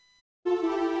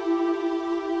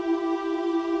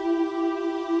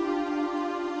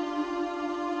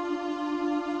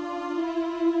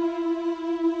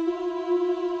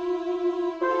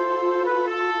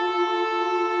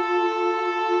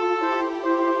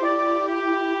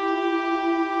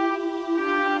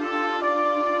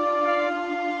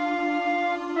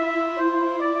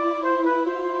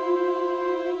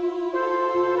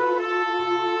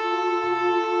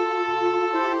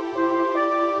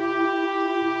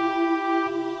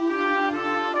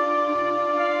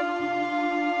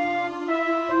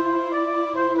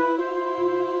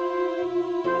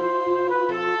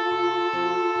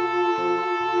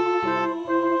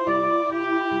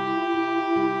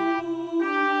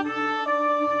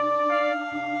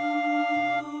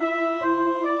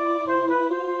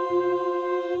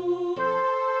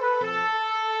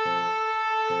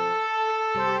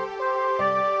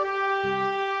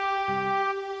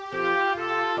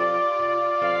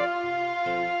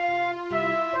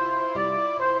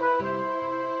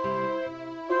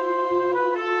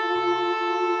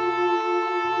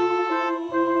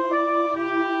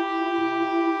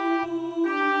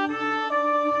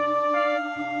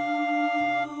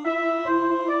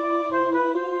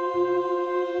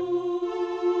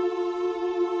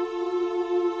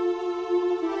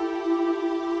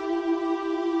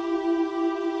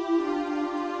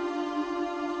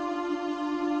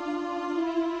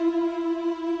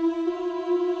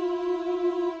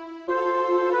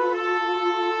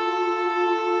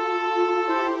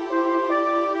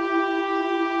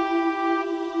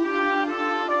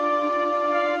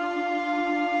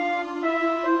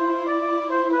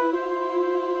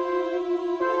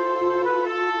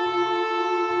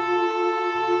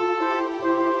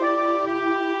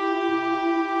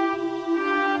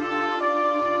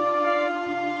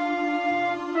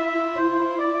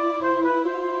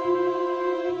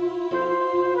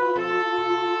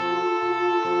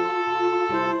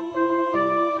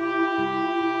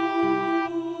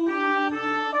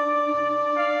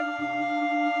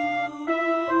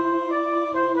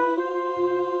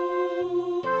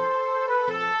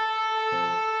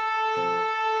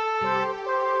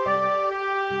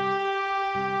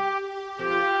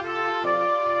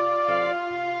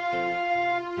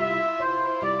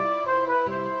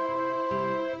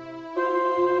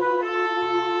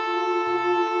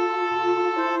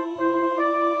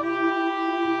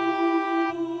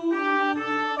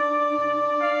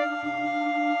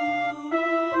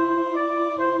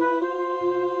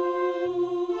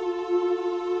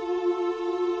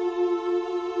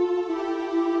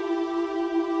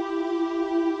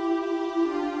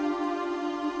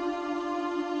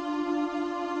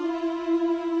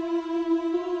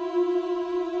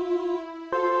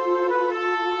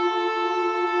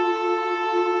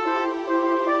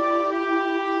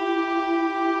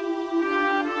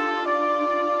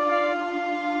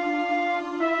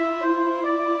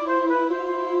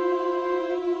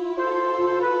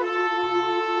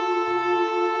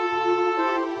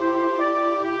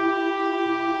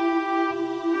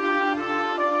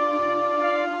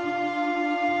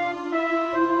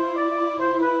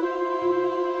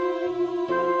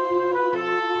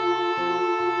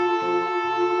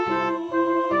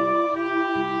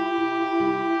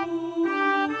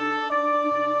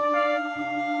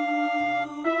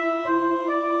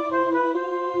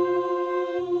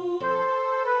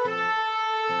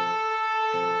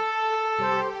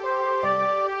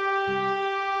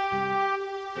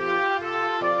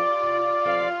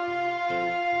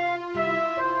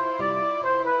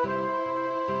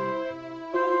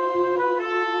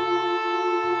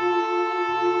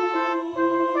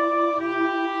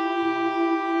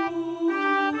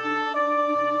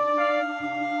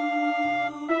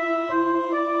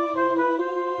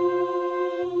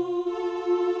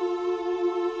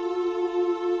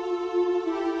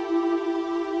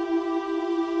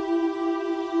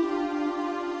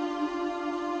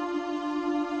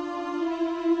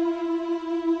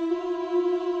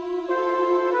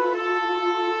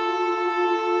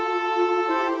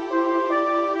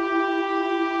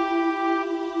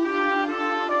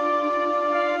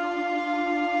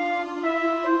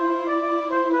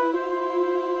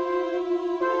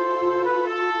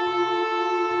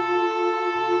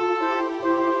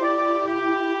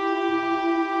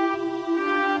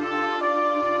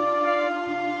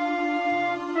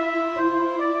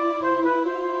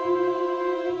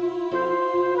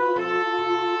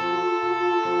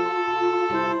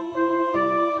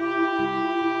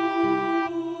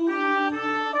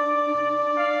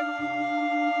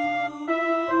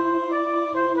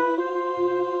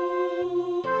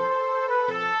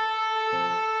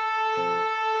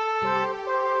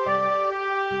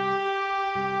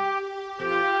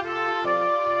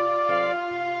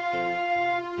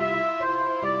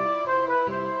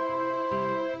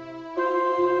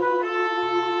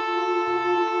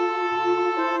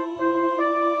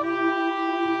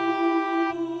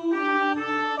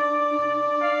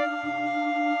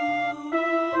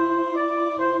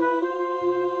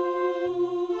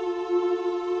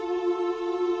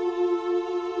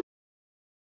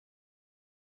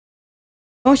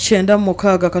 Ochenda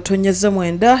mukaaga katonyeze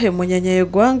mwenda emunyanya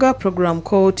y'eggwanga program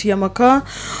KOOTI YAMAKA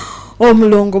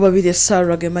OMULONGO BABIRYE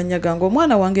Sarah gemanya gango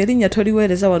omwana wange erinnya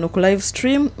toliweereza wano ku live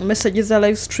stream messages za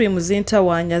live stream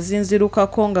zintawaanya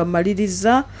zinzirukako nga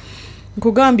maliriza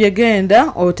nkugambye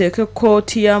genda oteeke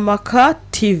KOOTI YAMAKA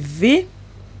TV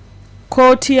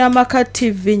KOOTI YAMAKA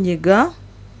TV nyiga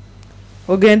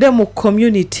ogende mu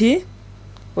community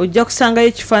ojja kusangayo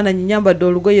ekifaananyi nyambadde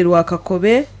olugoye lwa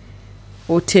kakobe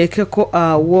oteekeko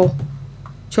awo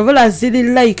kyovola ziri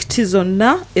like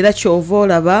zonna era kyova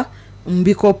olaba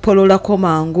mbikoppololako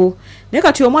mangu naye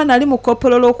kati omwana ali mu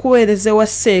koppolola okuweereza ewa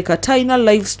seeka talina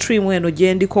live stream eno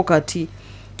gyendiko kati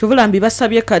kyovola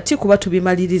mbibasabye kati kuba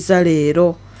tubimaliriza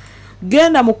leero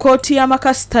genda mu KOOTI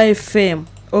YAMAKA Star FM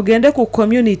ogende ku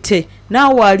community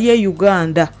naawe ali e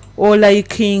Uganda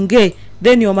olaikinge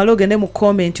then omala ogende mu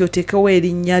comment oteekewo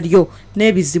erinnya lyo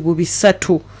n'ebizibu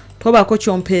 3 tobako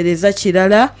kyompeereza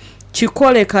kirala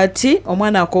kikole kati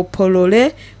omwana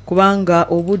akoppolole kubanga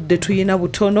obudde tuyina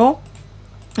butono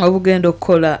obugenda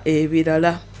okukola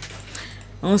ebirala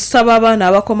nsaba abaana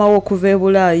abakomawo okuva e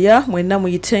Bulaaya mwenna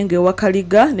muyitenge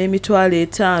wakaliga n'emitwalo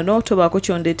 5 tobako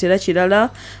kyondeetera kirala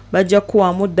bajja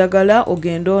kuwamu ddagala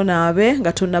ogenda onaabe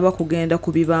nga tonnaba kugenda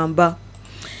ku bibamba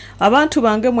abantu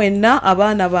bange mwenna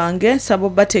abaana bange nsaba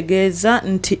bategeeza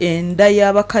nti enda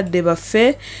y'abakadde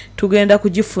baffe tugenda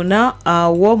kugifuna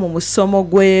awo mu musomo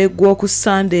gw'oku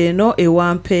Sunday eno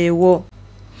ewampeewo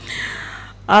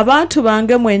abantu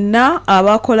bange mwenna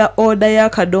abakola order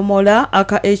y'akadomola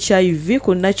aka HIV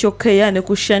ku Natural Care ne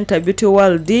ku Shanta Beauty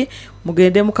World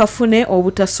mugende mukafune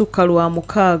obutasukka lwa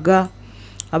 6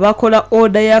 abakola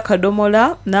order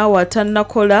y'akadomola naawe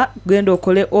atannakola genda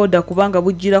okole order kubanga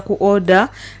bujjira ku order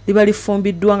liba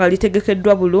lifumbiddwa nga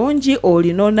litegekeddwa bulungi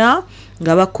olinona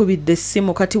nga bakubidde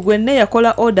essimu kati gwenne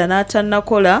yakola order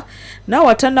n'atannakola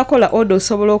naawe atannakola order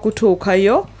osobola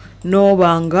okutuukayo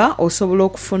n'obanga osobola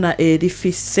okufuna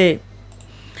erifisse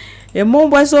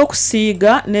emumbwa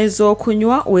z'okusiiga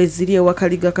n'ez'okunywa weeziri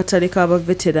ewakaliga katale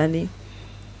k'abaveterani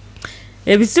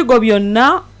ebizigo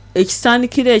byonna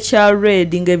ekisaanikira ekya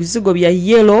red ng'ebizigo bya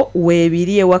yellow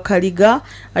weebiri ewakaliga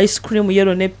ice cream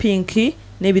yellow ne pinki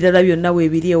n'ebirala byonna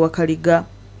weebiri ewakaliga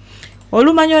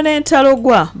olumanyo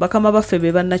n'entalogwa bakama baffe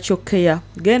be bannakyokkeya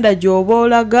genda gy'oba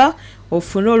olaga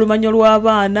ofune olumanyo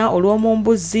lw'abaana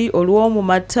olw'omumbuzi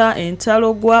olw'omumata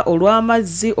entalogwa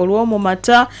olw'amazzi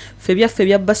olw'omumata ffe byaffe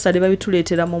bya basale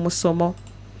babituleetera mu musomo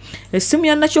essimu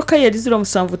ya Nakyokkeya eri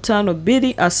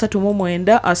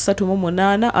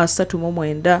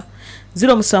 0752393839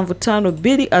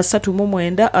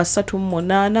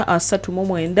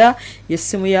 0752393839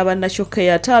 yessimu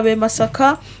y'abannakyokkeya ate ab'e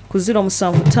Masaka ku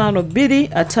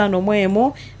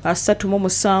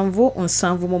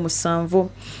 0752537777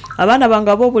 abaana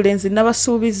bange ab'obulenzi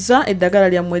nabasuubiza eddagala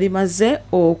lyammwe limaze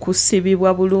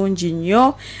okusibibwa bulungi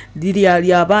nnyo liri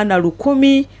ali abaana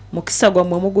 1000 mukisa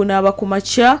gwammwe mugunaaba ku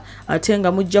makya ate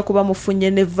nga mujja kuba mufunye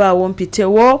nevaawo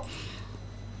mpitewo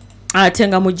ate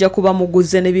nga mujja kuba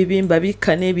muguze n'ebibimba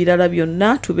bikka n'ebirala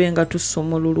byonna tube nga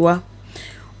tusumululwa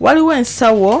waliwo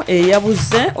ensawo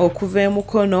eyabuze okuva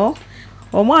emukono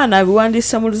omwana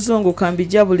abiwandiise mu luzungu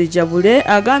kambijabule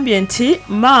agambye nti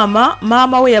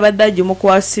maama we yabadde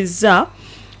agimukwasizza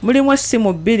mulimu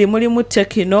essimu 2 mulimu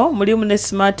Tekino mulimu ne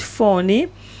smartphone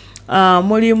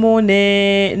mulimu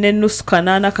ne nusu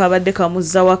kanaana kabadde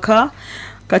kamuzza waka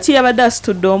kati yabadde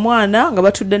asitudde omwana nga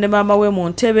batudde ne maama we mu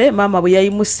ntebe maama bwe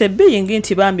yayimuse biyingi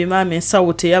nti bambi maama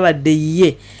ensawo teyabadde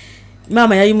ye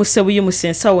maama yayimuse buyimuse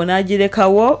ensawo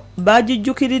n'agirekawo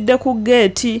bagijjukiridde ku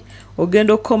geeti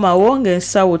ogenda okukomawo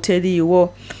ng'ensawo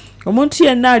teriiwo omuntu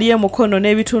yenna ali emukono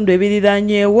n'ebitundu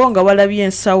ebiriraanyeewo nga walabye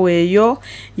ensawo eyo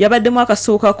yabaddemu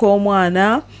akasuuka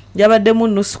k'omwana yabaddemu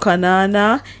nusu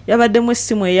kanaana yabaddemu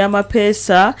essimu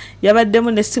ey'amapeesa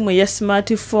yabaddemu n'essimu eya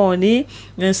smartphone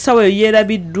ensawo eyo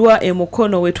yeerabiddwa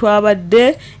emukono we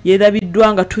twabadde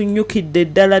yeerabiddwa nga tunnyukidde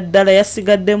ddala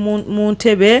yasigadde mu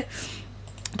ntebe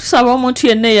tusaba omuntu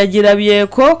yenna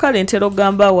eyagirabyeko kale ntera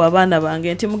okugamba awo abaana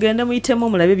bange nti mugende muyitemu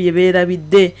mulabe bye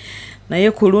beerabidde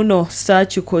naye ku luno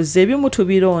saakikoze ebimu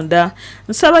tubironda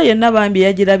nsaba yenna bambi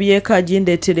yagirabyeko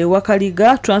agindeetere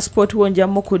ewakaliga transport wonja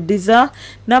mukuddiza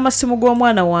n'amasimu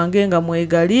g'omwana wange nga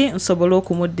mwegali nsobole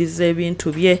okumuddiza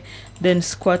ebintu bye then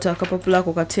sikwata akapapula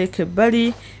ako kateeka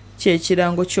ebbali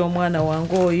kyekirango ky'omwana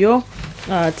wange oyo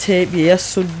ate bye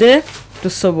yasudde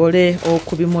tusobole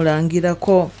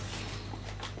okubimulangirako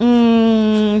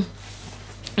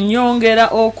nyongera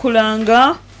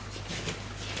okulanga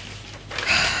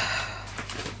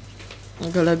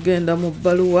ngala genda mu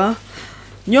bbaluwa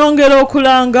Nyongera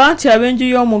okulanga nti abenju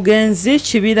y'omugenzi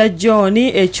Kibira John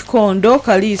ekikondo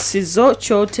Kaliisizo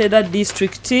Kyotera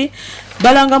district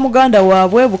balanga muganda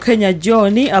waabwe Bukenya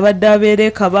John abadde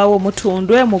abeere Kabaawo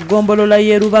Mutundwe mu ggombolola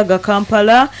y'Erubaga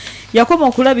Kampala yakoma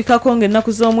okulabikako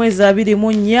ng'ennaku z'omwezi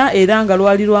 24 era nga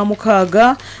lwali lwa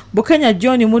mukaaga. Bukenya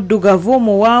John muddugavu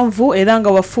muwanvu era nga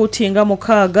wa fuuti nga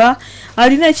 6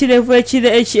 alina ekirevu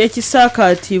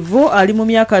ekisaakaativu ali mu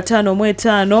myaka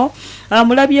 55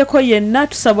 amulabyeko yenna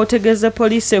tusaba otegeeze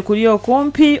poliisi ekuli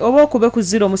okumpi oba okube ku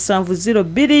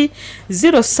 0702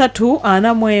 03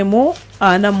 41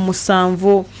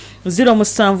 47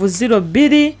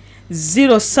 0702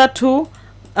 03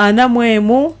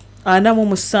 41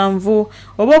 47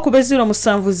 oba okube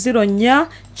 0704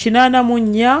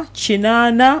 84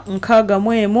 8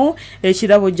 61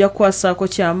 ekirabo ojja kwasaako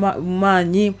kya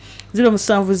maanyi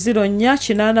 0704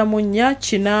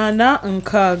 84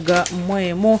 8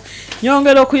 61.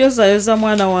 Nyongera okuyozayoza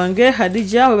mwana wange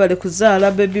Hadija webale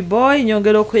kuzaala baby boy.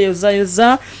 Nyongera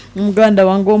okuyozayoza muganda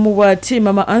wange omubwati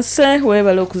mama Anse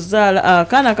webale okuzaala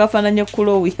akaana kafaananye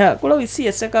Kulowi si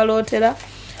yesekalootera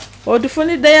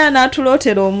otufuniddeyo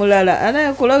anaatulootera omulala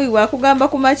anaye Kulowi bwakugamba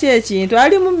ku maki ekintu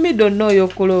ali mu middle n'oyo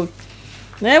Kulowi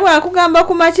naye bwakugamba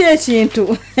ku maki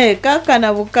ekintu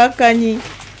kakkana bukakkanyi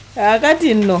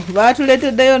akati nno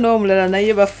baatuleeteddeyo n'omulala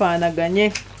naye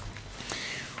bafaanaganye.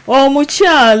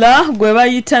 Omukyala gwe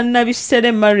bayita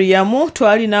Nabisere Mariamu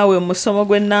twali naawe mu musomo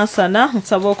gw'ennansana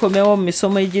nsaba okomewo mu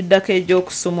misomo egiddako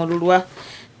egy'okusumululwa.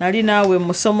 Nali naawe mu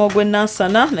musomo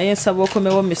gw'ennansana naye nsaba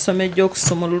okomewo mu misomo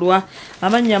egy'okusumululwa.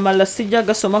 Amannya amalala sijja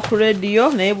gasoma ku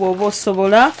rediyo naye bw'oba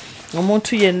osobola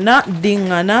omuntu yenna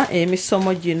diŋŋana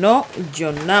emisomo gino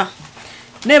gyonna.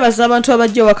 Nebaza abantu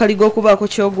abajja wakaliga okubaako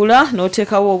kyogula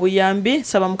n'oteekawo obuyambi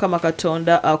nsaba Mukama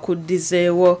Katonda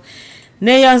akuddizeewo.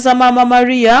 Neyanza Maama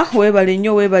Maria webale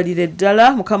nnyo webalire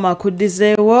ddala Mukama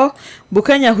akuddizeewo.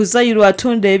 Bukenya Huzairu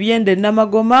atunda ebyende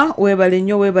Namagoma webale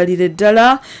nnyo webalire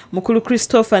ddala. Mukulu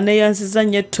Christopher neyanziza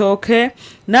nnyo ettooke.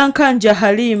 Nankanja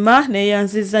Halima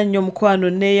neyanziza nnyo mukwano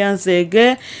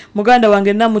neyanzeege. Muganda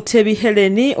wange Namutebi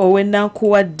Heleni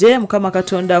ow'ennankuwadde Mukama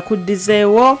Katonda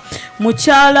akuddizeewo.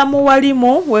 Mukyala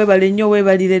muwalimu webale nnyo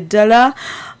webalire ddala.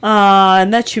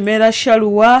 Nakimera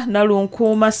Shaluwa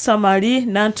Nalunkuuma Samali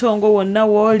Nantongo wonna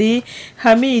wooli.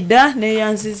 Hamida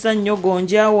neyanziza nnyo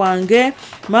gonja wange.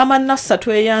 Maama Nassa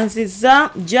tweyanziza.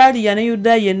 Jalia ne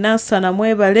Yudaye Nansana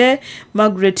mwebale.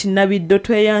 Margaret Nabiddo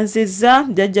tweyanziza.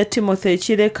 Jajja Timothy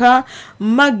Kireka.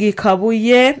 Maggie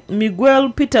Kabuye. Miguel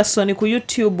Peterson ku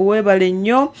YouTube webale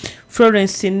nnyo.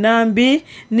 Florence Nambi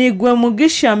Nigwe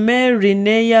Mugisha Mary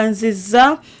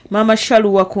neyanziza. Mama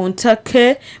Shaluwa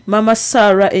Kuntake. Mama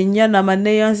Sarah Enyanama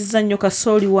neyanziza nnyo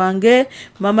Kasooli wange.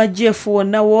 Mama Jeff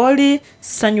wonna wooli.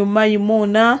 Sanyu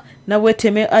Maimuna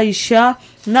Naweteme Aisha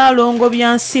Nalongo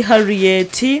Byansi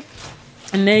Harriet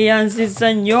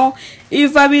neyanziza nnyo.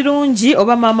 Eva Birungi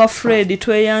oba Mama Fred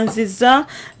tweyanziza.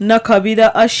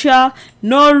 Nakabira Asha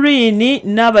Norini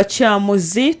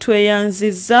n'abakyamuzi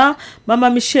tweyanziza. Mama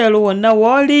Michelle wonna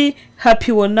wooli.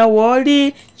 Happy wonna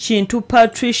wooli. Kintu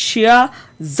Patricia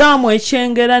Zamu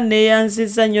Ekyengera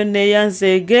neyanziza nnyo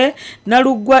neyanzeege.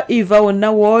 Nalugwa Eva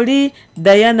wonna wooli.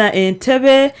 Diana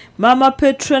Entebe. Mama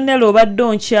Petronel obadde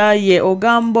onkyaye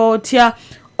ogamba otya?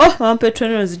 Mama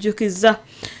Petronel nzijukiza.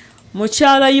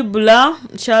 Mukyala Ibula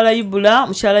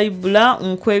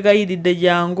nkwegayiridde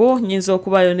jangu nyinza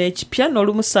okubayo n'ekipya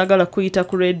n'olumu saagala kuyita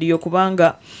ku rediyo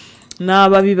kubanga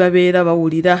n'ababi babeera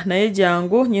bawulira naye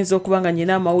jangu nyinza okubanga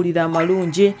nyina amawulire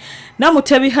amalungi.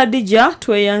 Namutebi Hadija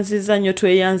tweyanziza nnyo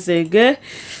tweyanzeege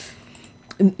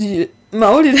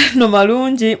mawulire no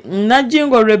malungi.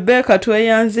 Najingo Rebecca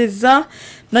tweyanziza.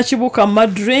 Nakibuka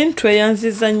Madrin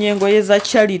tweyanziza nnyo engoye za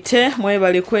Charity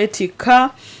mwebale kwetikka.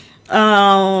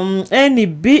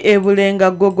 NB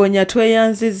Ebulenga Gogonya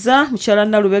tweyanziza. Mukyala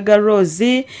Nalubega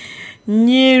Rose.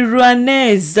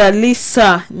 Nyinareza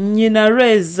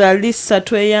Lisa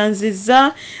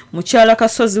tweyanziza. Mukyala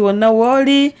Kasozi wonna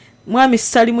wooli. Mwami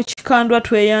Sali mu Kikandwa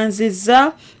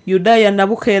tweyanziza. Yudaya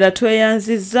Nabukeera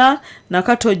tweyanziza.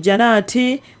 Nakato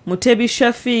Janati. Mutebi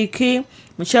Shafiki.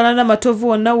 Mukyala Namatovu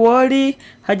wonna wooli.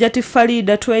 Hajati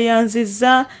Farida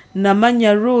tweyanziza.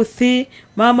 Namanya Ruthi.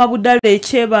 Mama Budale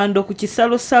Ekyebando ku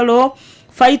kisalosalo.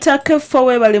 Faita Kefo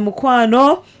webale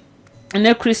mukwano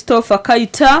ne Christopher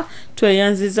Kaita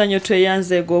tweyanziza nnyo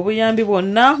tweyanzeego. Obuyambi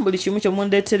bwonna buli kimu kye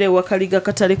mundeetere wakaliga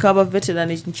katale k'aba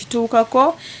veterani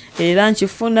nkituukako era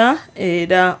nkifuna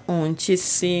era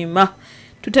onkisiima.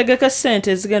 Tutegeke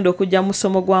ssente ezigenda okujja mu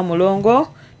musomo gwa mulongo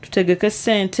tutegeke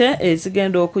sente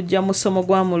ezigenda okujja musomo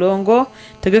gwa mulongo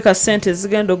tegeka sente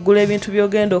ezigenda okugula ebintu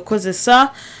byogenda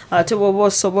okozesa ate bwoba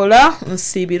osobola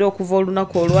nsiibira okuva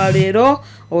olunaku olwaleero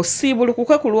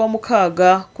osiibulukuke ku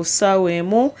lw'omukaaga ku ssaawa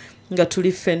emu nga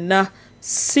tuli ffenna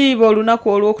siiba olunaku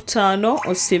olwokutaano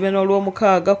osiibe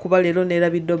n'olw'omukaaga kuba leero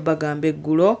neerabidde obbagamba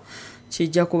eggulo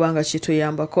kijja kubanga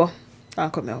kituyambako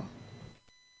ankomewo.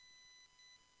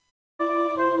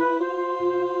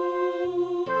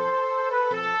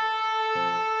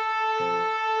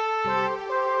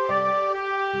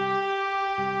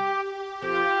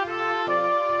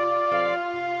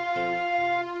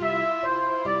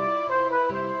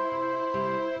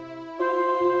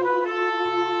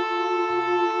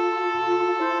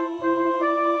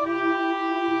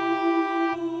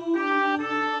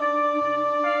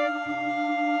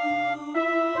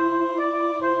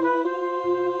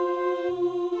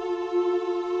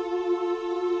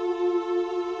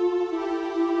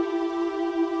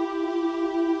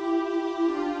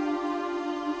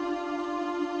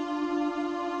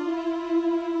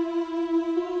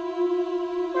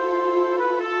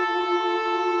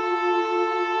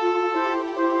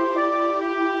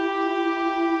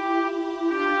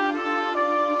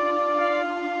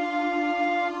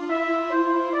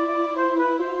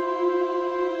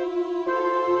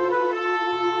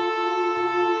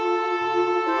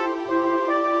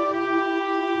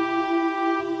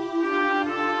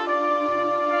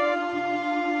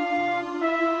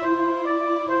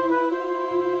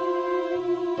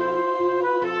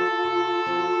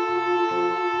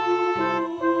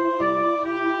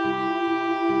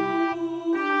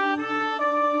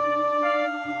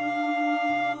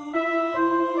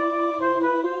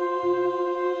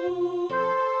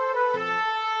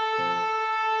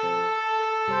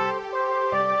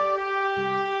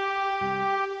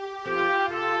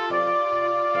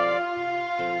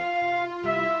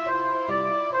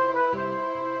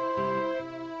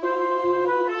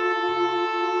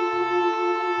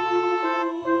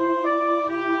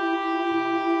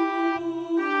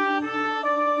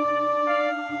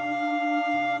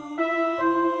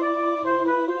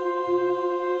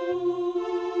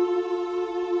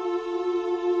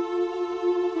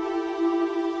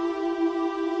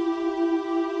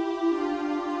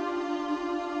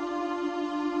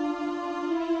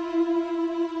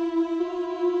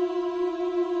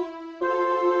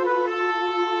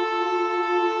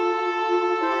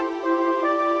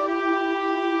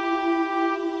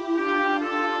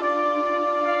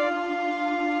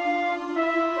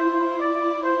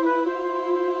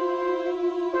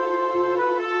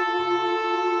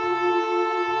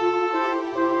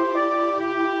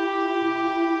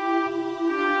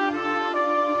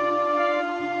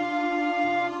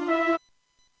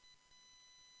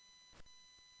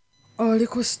 Oli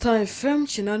ku Star FM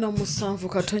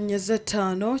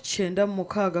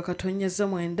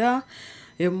 87.5/9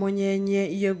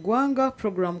 emunyenye yeggwanga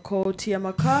program KOOTI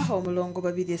YAMAKA OMULONGO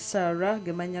BABIRYE Sara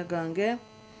gemanya gange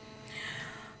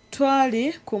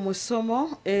twali ku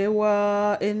musomo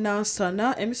ewa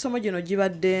enansana emisomo gino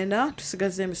gibadde ena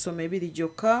tusigaze emisomo ebiri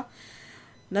gyokka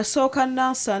nasooka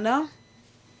nansana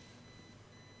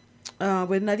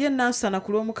bwe nali enansana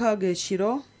ku lw'omukaaga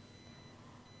ekiro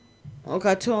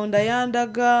Katonda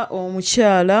yandaga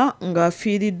omukyala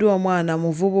ng'afiiriddwa omwana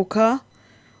muvubuka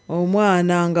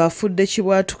omwana ng'afudde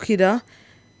kibwatukira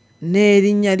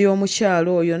n'erinnya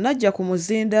ly'omukyala oyo najja ku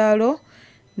muzindaalo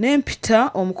nempita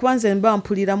omukubanze mba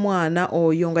mpulira mwana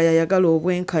oyo nga yayagala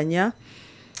obwenkanya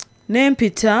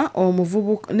nempita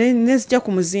omuvubuka nezija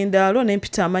ku muzindaalo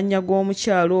nempita amannya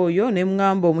g'omukyala oyo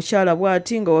nemŋŋamba omukyala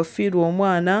bw'ati nga wafiirwa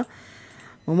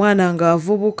omwana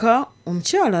ng'avubuka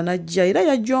omukyala najja era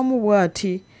yajja omu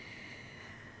bw'ati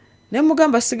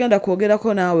nemugamba sigenda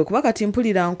kwogerako naawe kuba kati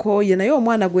mpulira nkooye naye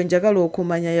omwana gwe njagala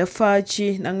okumanya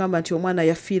yafaaki nangamba nti omwana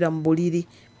yafiira mu buliri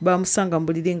bamusanga mu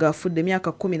buliri ng'afudde emyaka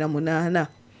 18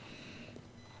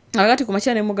 akati ku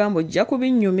makya nemugamba ojja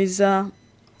kubinnyumiza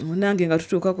nange nga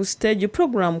tutuuka ku stage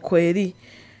program kweri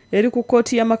eri ku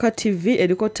KOOTI YAMAKA TV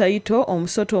eriko taito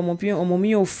omusoto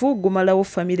omumyufu gumalawo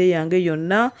famire yange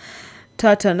yonna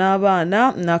taata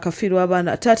n'abaana n'akafiirwa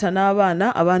abaana taata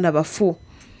n'abaana abaana bafu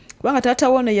kubanga taata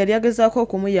wone yali agezaako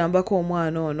okumuyambako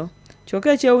omwana ono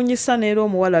kyokka ekyewunyisa neera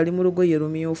omuwala ali mu lugoye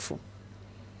lumyufu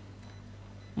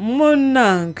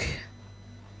munnange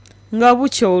nga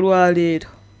bukya olwaleero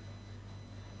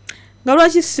nga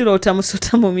lwaki siroota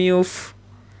musota mumyufu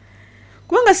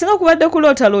kubanga singa kubadde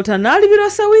kulootaloota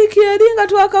naalibirosa wiiki eri nga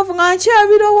twakavu nga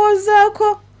nkyabirowoozaako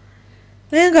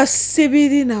naye nga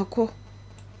sibiri nako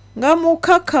nga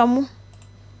mukakamu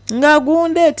nga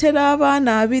gundeetera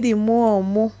abaana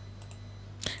 21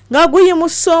 nga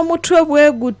guyimusa omutwe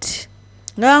bwe guti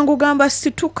nga ngugamba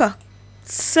situka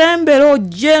sembero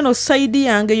jeno saidi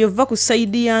yange yova ku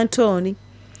saidi ya Antoni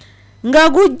nga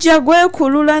gujja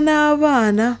gwekulula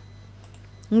n'abaana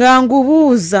nga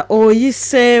ngubuuza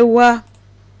oyiseewa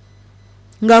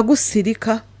nga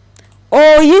gusirika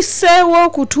oyiseewa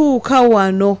okutuuka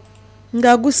wano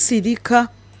nga gusirika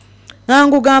nga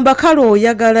ngugamba kale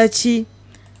oyagala ki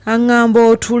aŋŋamba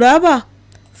otulaba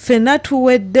ffenna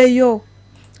tuweddeyo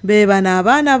beeba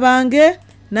n'abaana bange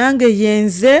nange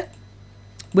yenze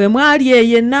bwe mwali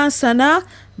eyo Nansana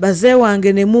baze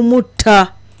wange ne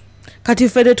mumutta kati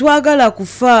ffe tetwagala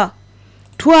kufa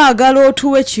twagala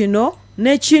otuwe kino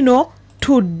ne kino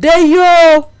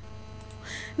tuddeyo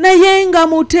naye nga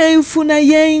muteefu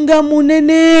naye nga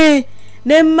munene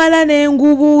ne mmala ne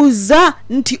ngubuuza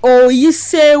nti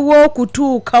oyiseewo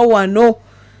okutuuka wano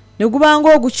ne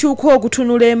gubanga ogukyuka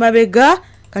ogutunula emabega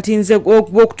kati nze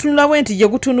okutunula bwe nti gye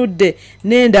gutunudde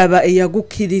n'endaba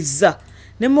eyagukkiriza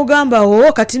ne mugamba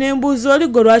wo kati ne mbuuza oli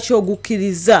gwe lwaki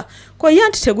ogukkiriza koye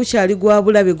nti tegukyali gwa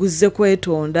bulabe guzze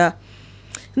kwetonda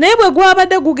naye bwe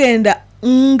gwabadde gugenda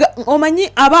omanyi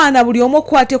abaana buli omu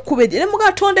okwata ekkubo ne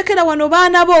mugatondekera wano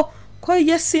baana bo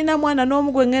koye Sirina Mwana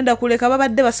n'omu gwe ngenda kuleka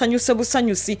babadde basanyuse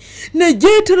busanyusi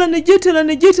nejeetera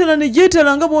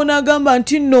nga bw'onaagamba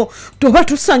nti nno toba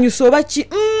tusanyuse oba ki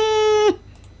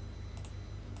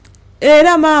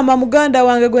era maama muganda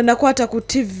wange gwe nakwata ku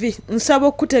TV nsaba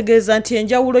okutegeeza nti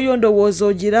enjawulo yo ndowooza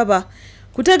ogiraba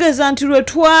kutegeeza nti lwe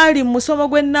twali mu musomo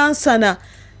gwe Nansana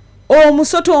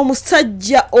omusoto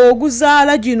omusajja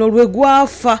oguzaala gino lwe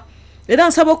gwafa era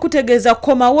nsaba okutegeeza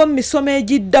komawo misomo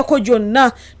egiddako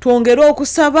gyonna twongere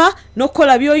okusaba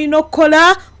n'okkola by'olina okukola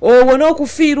owone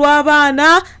okufiirwa abaana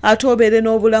ate obeere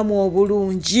n'obulamu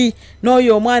obulungi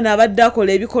n'oyo omwana abadde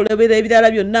akola ebikolobero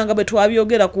ebirala byonna nga bwe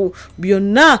twabyogera ku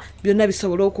byonna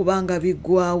bisobole okuba nga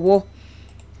biggwawo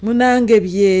munange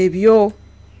byebyo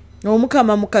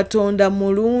Omukama mu Katonda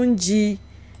mulungi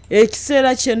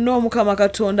ekiseera kyenna Omukama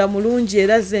Katonda mulungi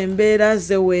era ze mbeera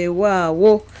ze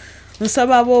weewaawo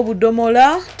nsaba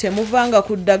ab'obudomola temuvanga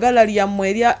ku ddagala lyammwe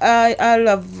erya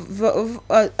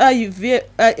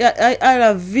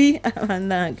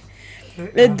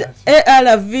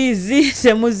ARVs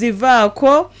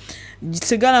temuzivaako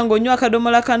sigala ng'onywa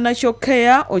akadomola ka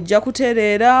Nakyokkeya ojja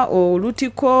kutereera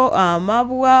olutiko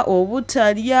amabwa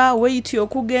obutalya weiti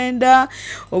okugenda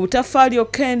obutafaali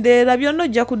okkendeera byonna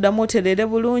ojja kuddamu otereere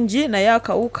bulungi naye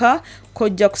akawuka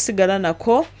kojja kusigala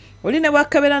nako oli ne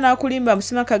bwakabera n'akulimba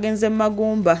musima kagenze mu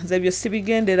magumba nze byo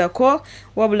sibigenderako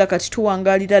wabula kati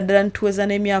tuwangaalira ddala nituweza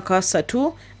n'emyaka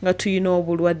 3 nga tuyina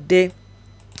obulwadde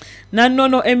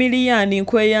Nannono Emiliani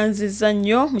nkweyanziza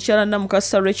nnyo mukyala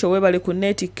Namukasa Rachel webale ku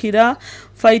netikkira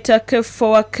Fighter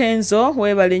Kefo wa Kenzo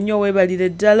webale nnyo webalire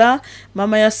ddala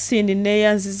Maama Yasini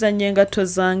neyanziza nnyo engatto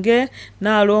zange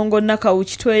Nalongo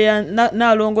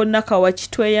Nakawa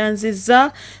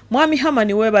kitweyanziza Mwami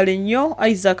Hamani webale nnyo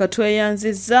Isaac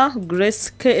tweyanziza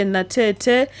Grace K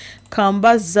Enatete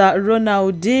Kambaza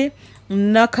Ronald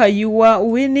Nakayuwa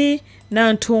Winnie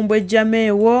Nantumbwe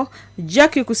Jamewo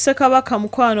Jackie Kusekabaka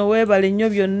mukwano webale nnyo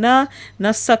byonna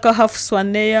Nasaka Hafswa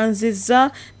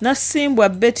neyanziza Nasimbwa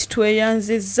Betty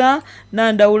tweyanziza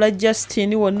Nandawula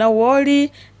Justin wonna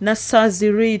woli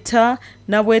Nasazi Rita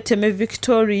Nabweteme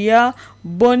Victoria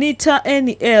Bonita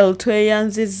NL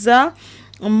tweyanziza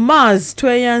Maz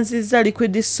tweyanziza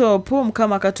Liquid Soap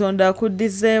Mukama Katonda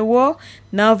akuddizeewo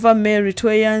Nava Mary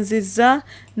tweyanziza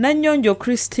Nanyonjo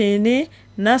Christine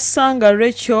Nasanga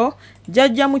Rachel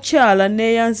Jajja mukyala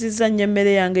neyanziza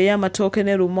nyemmere yange y'amatooke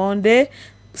ne lumonde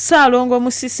Saalongo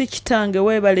Musisi kitange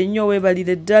webale nnyo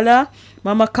webalire ddala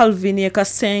Mama Calvin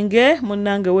Ekasenge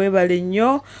munnange webale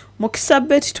nnyo Mukisa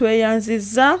Betty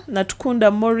tweyanziza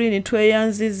Natukunda Morini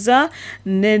tweyanziza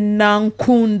ne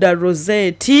Nankunda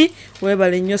Rosette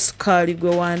webale nnyo sukaali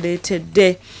gwe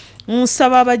wandeetedde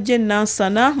nsaba abajje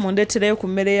Nansana mundeetereyo ku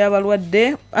mmere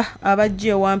y'abalwadde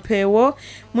abajje wampeewo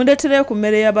mundeetereyo ku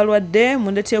mmere y'abalwadde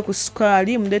mundeetereyo ku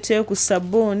sukaali mundeetereyo ku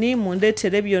sabbuuni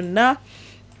mundeetere byonna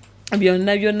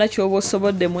kyoba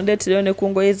osobodde mundeetereyo ne ku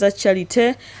ngoye za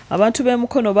charity abantu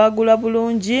b'emukono baagula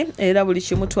bulungi era buli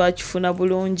kimu twakifuna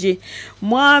bulungi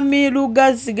Mwami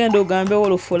Lugazi genda ogambewo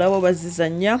olufuulabo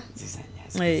bazizanya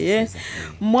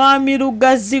Mwami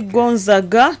Lugazi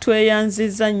Gonzaga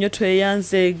tweyanziza nnyo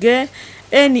tweyanzeege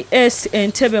NS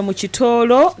Entebe mu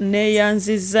Kitolo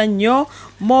neyanziza nnyo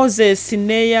Moses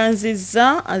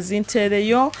neyanziza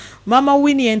azintereyo. Mama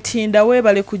Winnie Entinda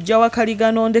webale kujja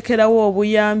wakaliga nondekerawo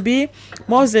obuyambi.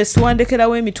 Moses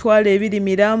wandekerawo emitwalo 2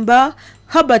 Miramba.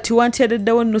 Habati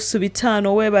wantereddewo nusu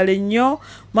 5 webale nnyo.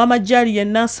 Mama Jali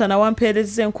Yenansana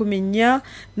wamperezza 10,000.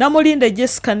 Namulinde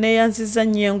Jessica neyanziza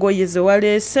nyengoye ze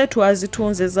waleese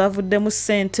twazitunze zavuddemu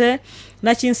ssente.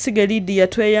 Nakinsige Lydia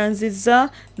tweyanziza.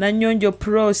 Nanyonjo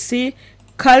Prosi.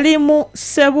 Kalimu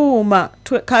Sebuma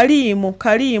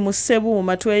Kalimu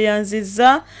Sebuma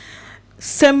tweyanziza.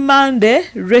 Semmande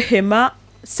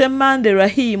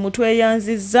Rahimu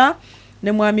tweyanziza.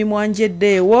 Ne mwami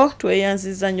mwanjeddeewo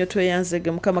tweyanziza nnyo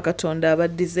tweyanzege Mukama Katonda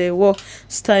abaddizeewo.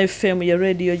 Star FM ya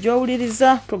radio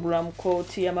gy'owuliriza program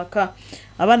KOOTI YAMAKA.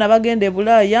 Abaana bagenda e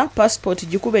Bulaaya passport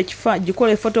gikube ekifa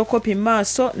gikole photocopy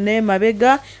maaso ne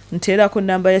mabega nteerako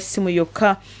namba ya simu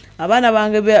yokka. Abaana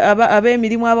bange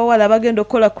ab'emirimu abawala bagenda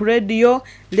okukola ku radio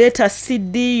leeta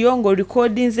CD yo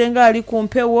ng'orecordinze ng'ali ku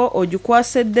mpewo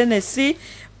ogikwase Denesi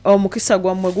omukisa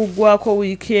gwammwe guggwako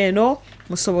wiiki eno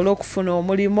musobole okufuna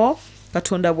omulimo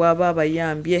Katonda bw'aba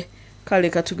abayambye. Kale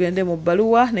katugende mu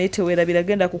bbaluwa naye teweerabira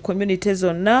genda ku community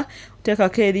zonna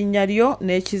teekako erinnya lyo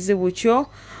n'ekizibu kyo.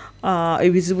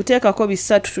 Ebizibu teekako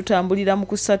 3 tutambulira mu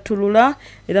kusattulula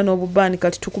era n'obubaani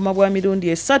kati tukuma bwa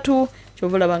mirundi 3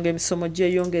 kyovulabanga emisomo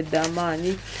gyeyongedde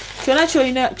amaanyi. Kyonna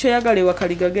ky'olina kyoyagala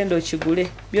ewakaliga genda okigule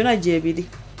byonna gyebiri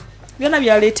byonna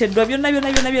byaleeteddwa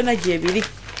byonna gyebiri.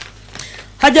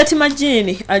 Hajati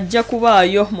Majini ajja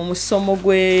kubaayo mu musomo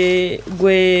gwe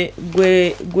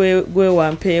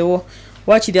wampeewo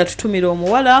wakiri atutumira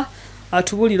omuwala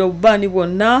atubulira obubaani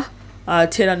bwonna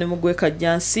atera ne mugwe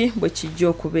kajjansi bwe kijja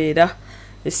okubeera.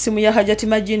 Essimu ya Hajati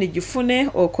Majini gifune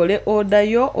okole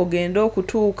odayo ogenda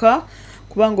okutuuka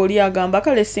kubanga oli agamba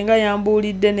kale singa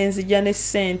yambuulidde n'enzija ne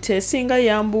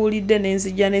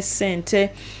ssente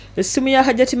Essimu ya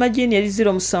Hajati Majini yali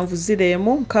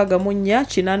 0701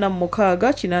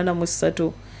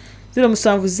 646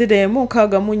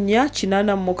 0701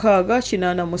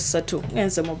 646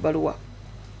 ngenze mu bbaluwa.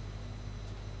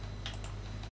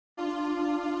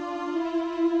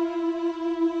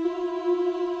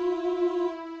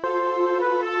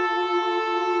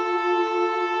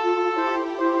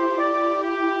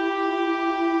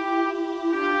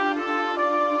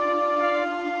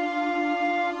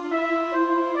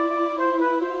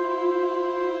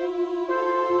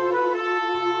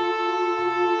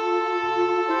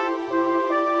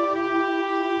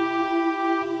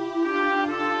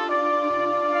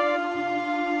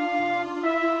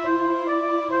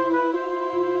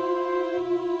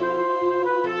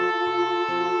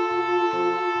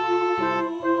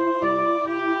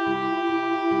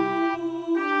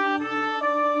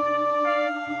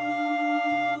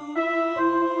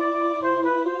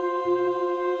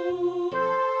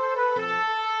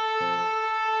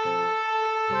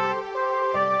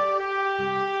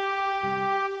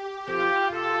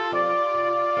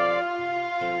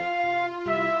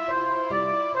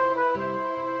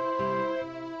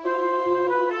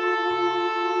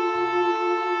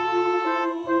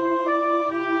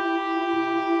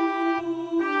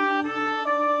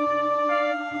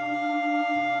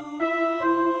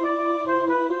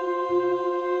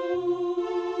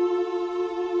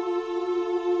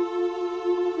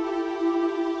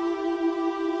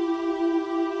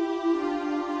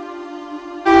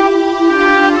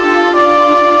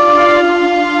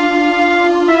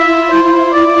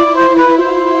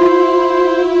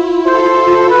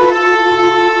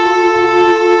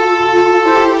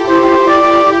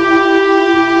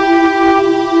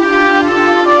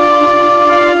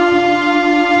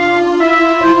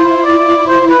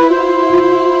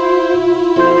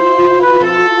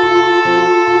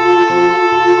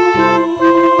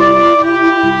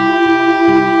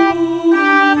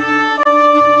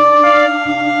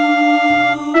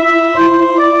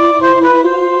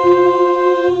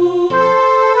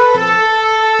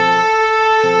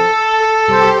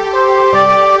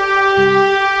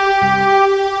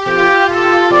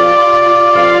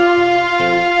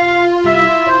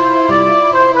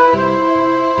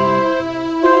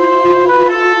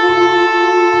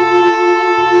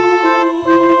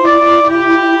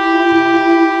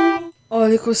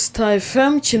 ku Star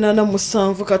FM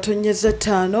 87 katonyeze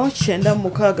 5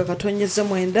 96 katonyeze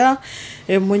 9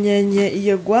 emunyenye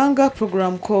yeggwanga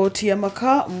program KOOTI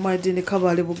YAMAKA Madini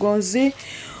Kabale Bugonzi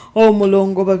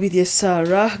OMULONGO BABIRYE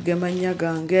Sara gemanya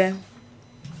gange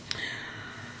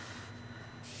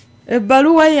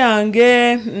ebbaluwa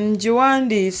yange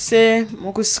njiwandiise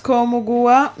mu kusika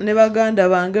omuguwa ne baganda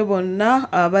bange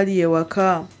bonna abali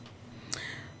ewaka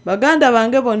Baganda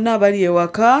bange bonna bali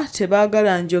ewaka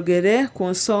tebaagala njogere ku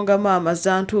nsonga maama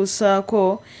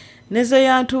zantuusaako ne ze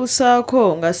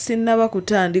yantuusaako nga sinnaba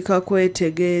kutandika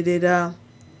kwetegeerera.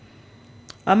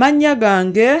 Amannya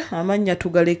gange amannya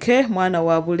tugaleke mwana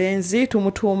wa bulenzi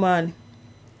tumutuumaani.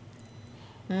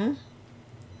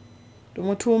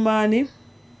 Tumutuumaani.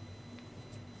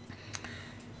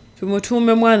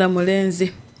 Tumutuume mwana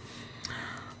mulenzi.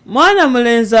 Mwana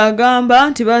mulenzi agamba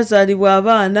nti bazaalibwa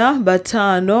abaana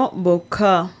 5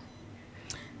 bokka.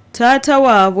 Taata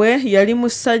waabwe yali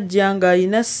musajja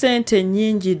ng'alina ssente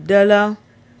nnyingi ddala.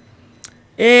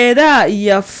 Era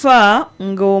yafa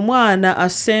ng'omwana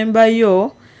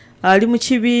asembayo ali mu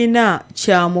kibiina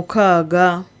kya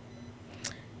 6.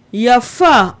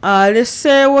 Yafa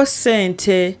aleseewo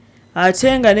ssente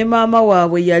ate nga ne maama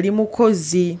waabwe yali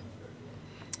mukozi.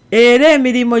 Era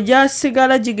emirimu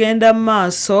gyasigala gigenda mu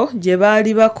maaso gye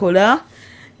baali bakola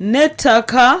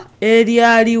n'ettaka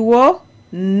eryaliwo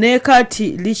ne kati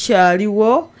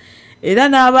likyaliwo era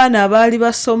n'abaana abaali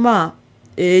basoma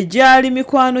egyali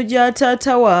mikwano gya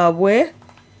taata waabwe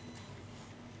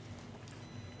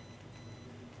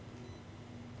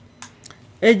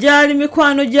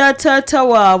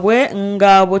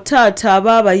nga abo taata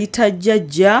abaabayita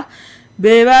jjajja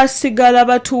be baasigala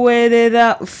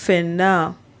batuweerera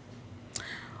ffenna.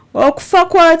 Okufa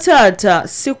kwa taata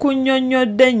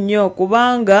sikunnyonnyodde nnyo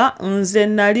kubanga nze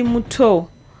nali muto.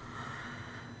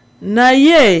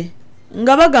 Naye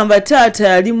nga bagamba taata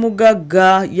yali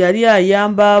mugagga, yali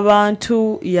ayamba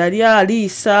abantu, yali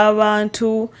aliisa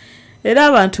abantu, era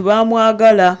abantu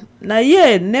baamwagala.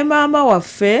 Naye ne maama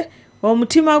waffe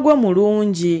omutima gwe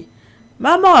mulungi.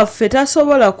 Maama waffe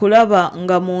tasobola kulaba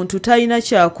nga muntu talina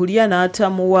kyakulya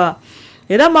n'atamuwa.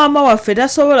 Era maama waffe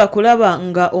tasobola kulaba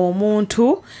nga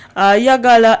omuntu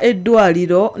ayagala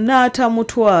eddwaliro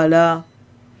n'atamutwala.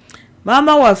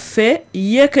 Maama waffe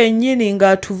ye kennyini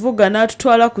ng'atuvuga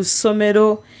n'atutwala ku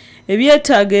ssomero,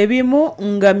 ebyetaago ebimu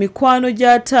nga mikwano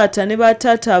gya taata ne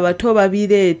bataata abato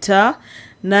babireeta,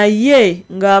 naye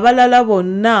ng'abalala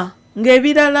bonna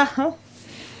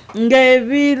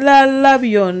ng'ebirala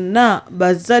byonna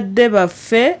bazadde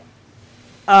baffe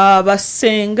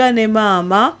abasenga ne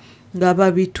maama nga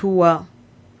babituwa.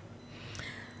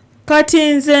 Kati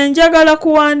nze njagala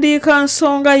kuwandiika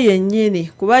nsonga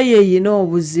yennyini kuba yeeyina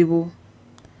obuzibu.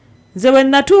 Nze bwe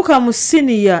natuuka mu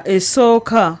siniya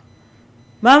esooka,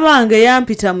 maama wange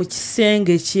yampita mu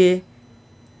kisenge kye.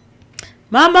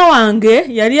 Maama wange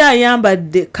yali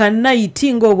ayambadde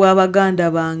kannayiti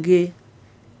ng'obw'Abaganda bange.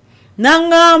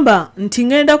 N'aŋŋamba nti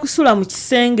ŋŋenda kusula mu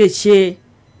kisenge kye.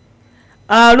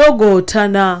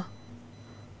 Alogootana.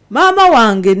 Maama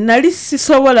wange nali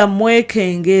sisobola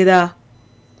mwekengera.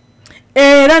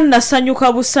 Era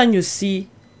nasanyuka busanyusi.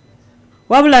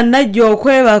 Wabula najja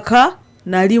okwebaka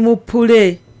nali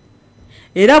mupule.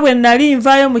 Era bwe nali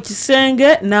nvaayo mu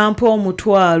kisenge nampa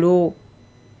omutwalo.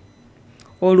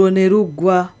 Olwo ne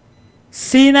luggwa.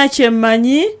 Siina kye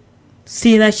mmanyi,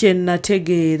 siina kye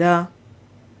nategeera.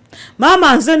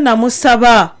 Maama nze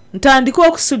namusaba ntandika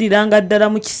okusuliranga ddala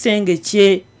mu kisenge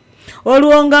kye.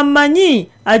 Olwo nga mmanyi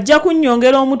ajja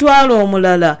kunnyongera omutwalo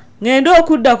omulala ngende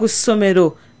okudda ku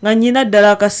ssomero nga nnyina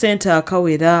ddala akasente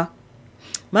akawera.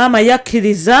 Maama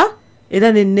yakkiriza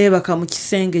era ne neebaka mu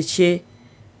kisenge kye.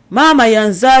 Maama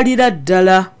yanzaalira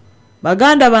ddala.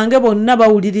 Baganda bange bonna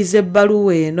bawuliriza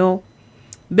ebbaluwa eno.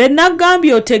 Be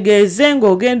nagambye otegeeze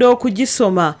ng'ogenda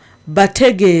okugisoma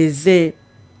bategeeze.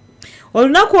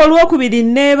 Olunaku olwokubiri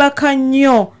neebaka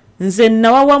nnyo, nze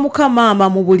nawawamuka maama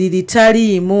mu buliri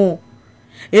taliimu.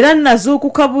 Era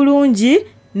nazuukuka bulungi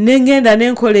ne ngenda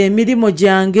ne nkola emirimu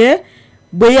gyange.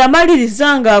 Bwe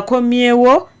yamaliriza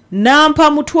ng'akomyewo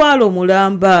nampa mutwalo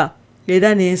mulamba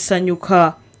era ne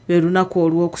nsanyuka. Lwe lunaku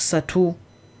olwokusatu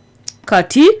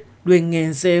kati lwe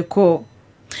ngenzeeko.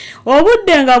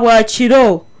 Obudde nga bwa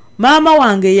kiro maama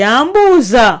wange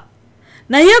yambuuza,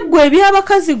 naye ggwe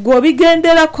eby'abakazi ggwe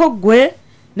obigenderako ggwe?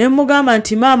 Ne mugamba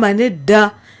nti maama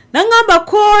nedda. Naŋŋamba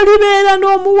ko olibeera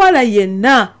n'omuwala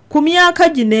yenna ku myaka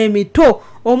gino emito,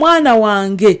 omwana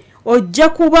wange ojja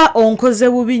kuba onkoze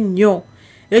bubi nnyo.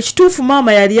 Ekituufu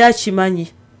maama yali akimanyi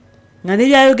nga ne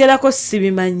byayogerako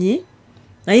sibimanyi.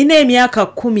 Nalina emyaka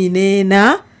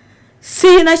 14,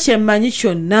 siina kye mmanyi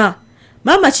kyonna.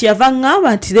 Maama kyeyava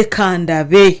ŋŋamba nti leka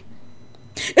ndabe.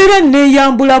 Era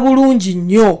neeyambula bulungi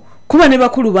nnyo kuba ne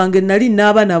bakulu bange nali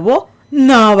naaba nabo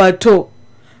n'abato.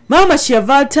 Maama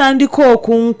kyeyava atandika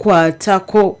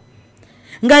okunkwatako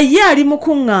nga ye ali mu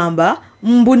kuŋŋamba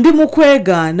mbu ndi mu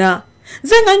kwegaana.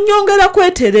 Nze nga nnyongera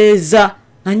kwetereeza,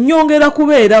 nga nnyongera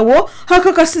kubeerawo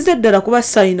akakasize ddala kuba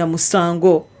sayina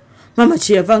musango. Maama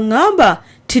kyeyava ŋŋamba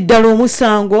ti ddala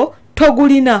omusango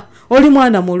togulina oli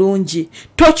mwana mulungi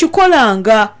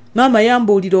tokikolanga. Maama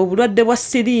yambuulira obulwadde bwa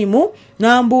siriimu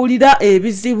n'ambuulira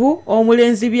ebizibu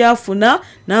omulenzi byafuna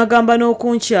n'agamba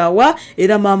n'okunkyawa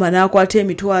era maama n'akwata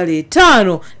emitwalo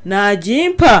 5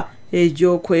 n'agimpa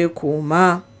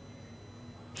egy'okwekuuma.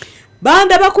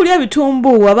 Banda bakulya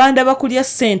bitumbuwa, banda bakulya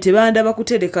ssente, banda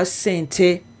bakutereka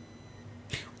ssente.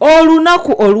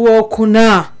 Olunaku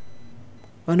olwokuna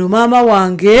wano maama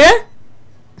wange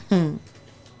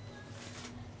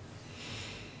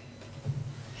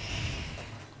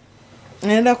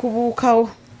ngenda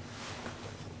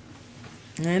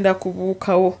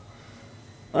kubuukawo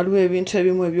waliwo ebintu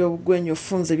ebimu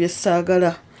ebyobugwenyofu nze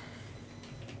byessaagala.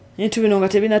 Ebintu bino nga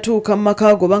tebinatuuka mu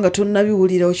maka go banga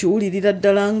tonnabiwulira okiwulirira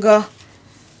ddala nga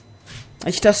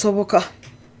ekitasoboka.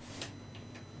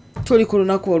 Tuli ku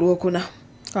lunaku olwokuna.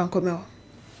 Kankomewo.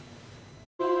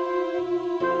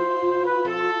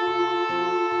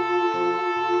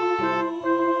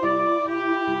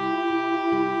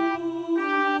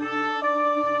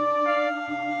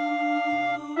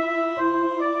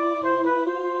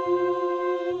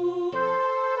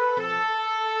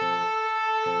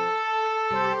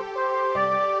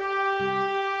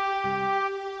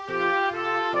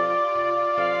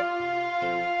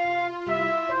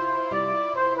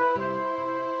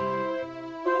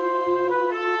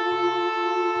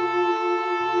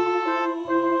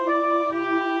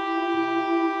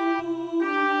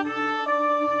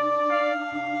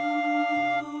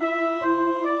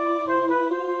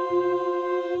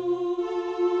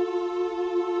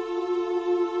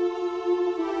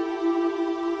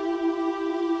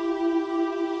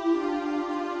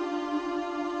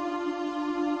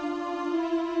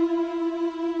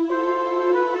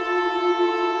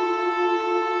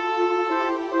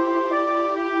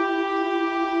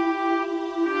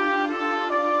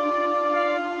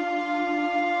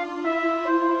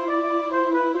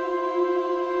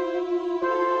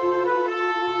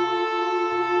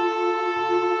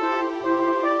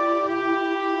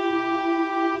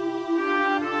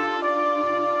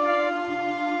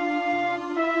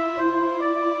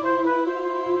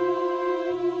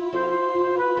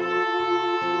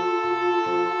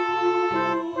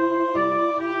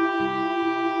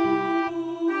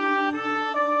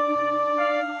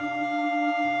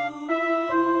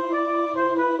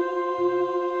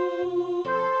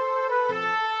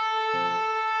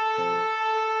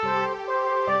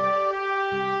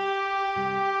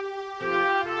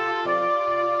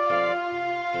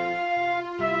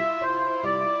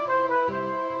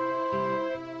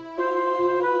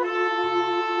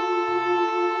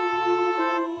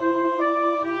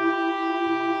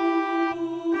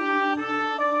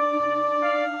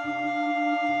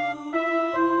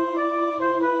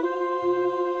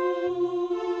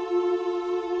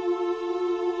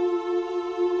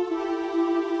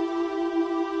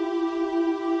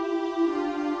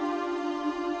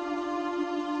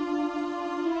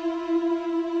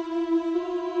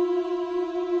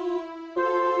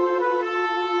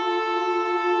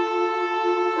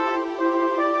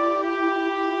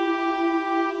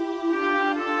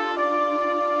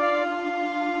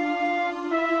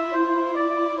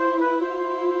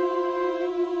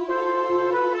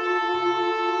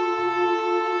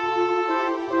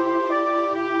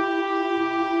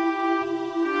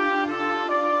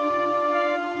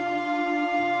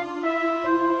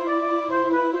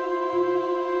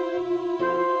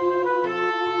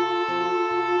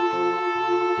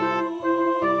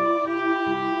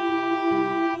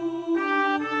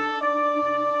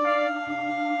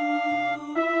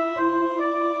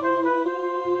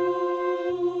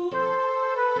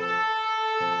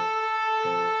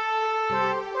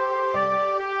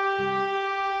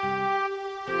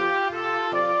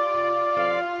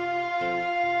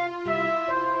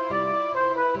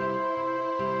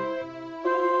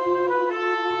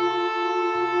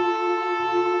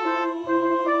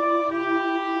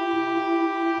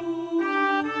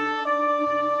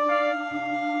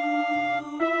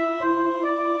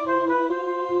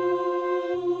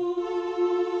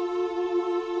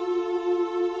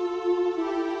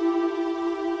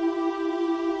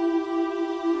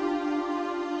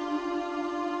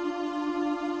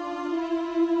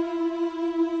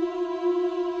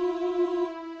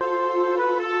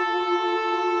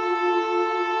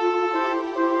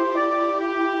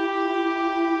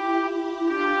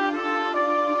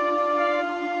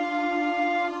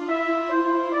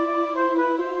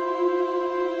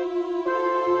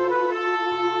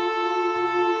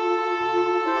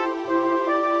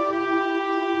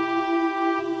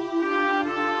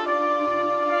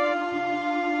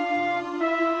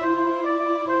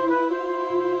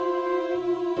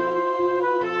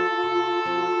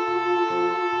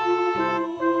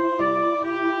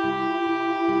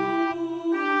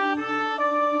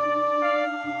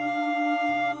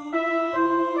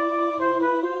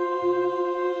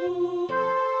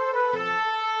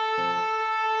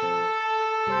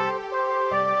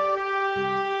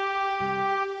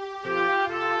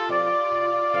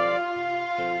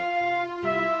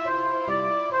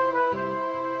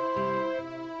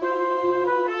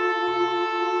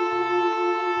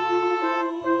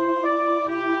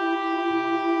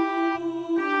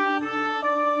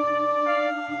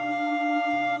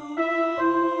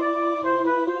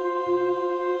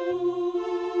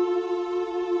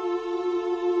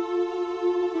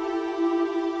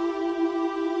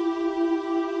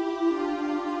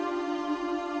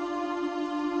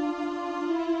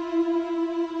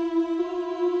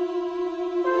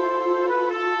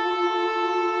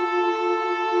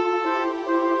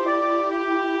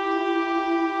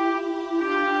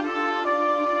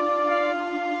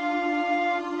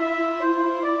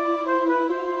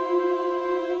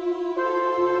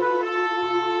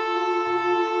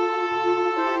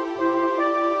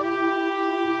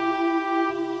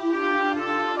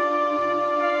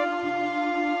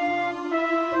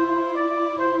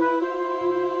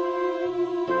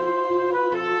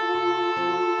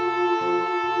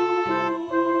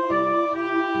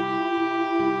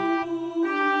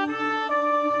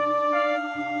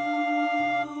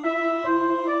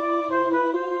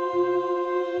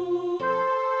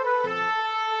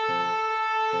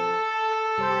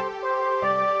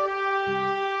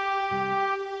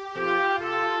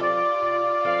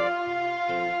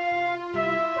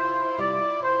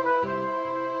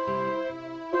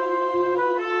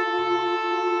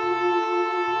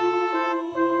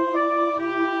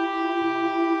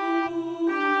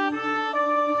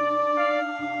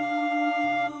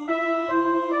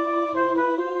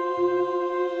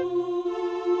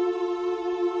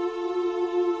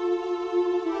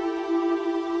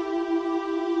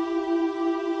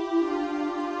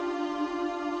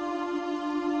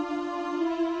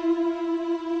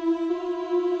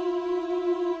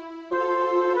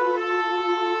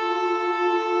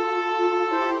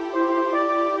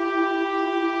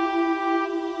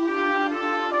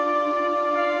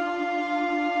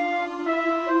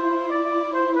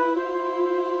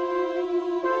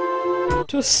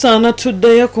 Tusana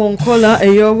tuddeyo ku nkola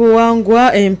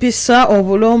ey'obuwangwa empisa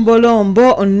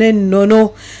obulombolombo n'ennono.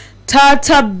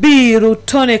 Taata Biru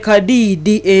Tone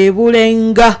Kadidi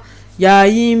Ebulenga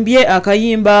yayimbye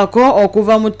akayimba ako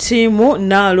okuva mu ttiimu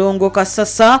Nalongo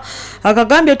Kasasa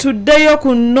akagambye tuddeyo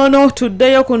ku nnono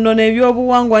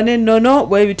ebyobuwangwa n'ennono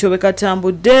bwe bityo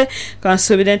bekatambudde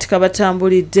kansuubire nti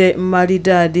kabatambulidde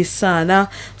malidadi sana.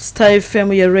 Star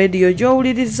FM ya radio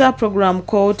gy'owuliriza program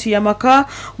KOOTI YAMAKA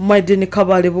Mwedini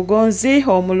Kabale Bugonzi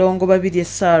omulongo BABIRYE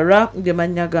Sara ge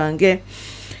mannya gange.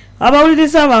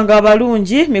 Abawuliriza bange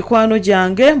abalungi mikwano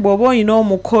gyange bw'oba oyina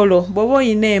omukolo bw'oba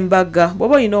oyina embaga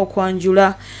bw'oba oyina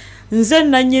okwanjula nze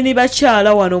nannyini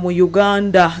bakyala wano mu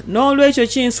Uganda n'olwekyo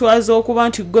kinswaza okuba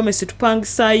nti gomesi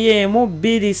tupangisaayo emu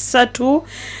 2 3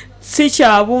 si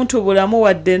kya buntu bulamu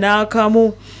wadde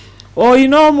n'akamu.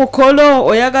 Oyina omukolo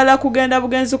oyagala kugenda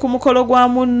bugenzi ku mukolo gwa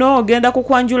munno ogenda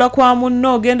kukwanjula kwa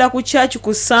munno ogenda ku church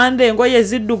ku Sunday engoye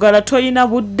ziddugala toyina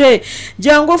budde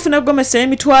jangu ofune gomesi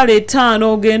emitwalo 5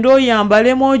 ogenda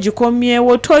oyambalemu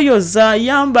ogikomyewo toyoza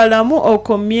yambalamu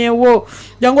okomyewo.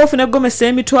 Jangu ofune gomesi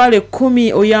emitwalo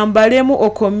 10 oyambalemu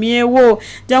okomyewo.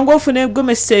 Jangu ofune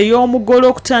gomesi ey'omugolo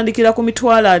okutandikira ku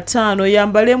mitwalo 5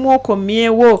 oyambalemu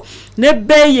okomyewo.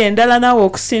 Nebbeeyi endala nawe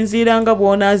okusinziira nga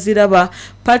bw'onaaziraba.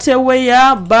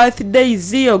 Pateweya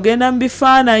birthdays ogenda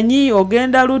mbifaananyi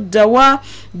ogenda luddawa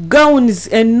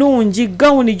gowns ennungi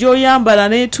gawuni gy'oyambala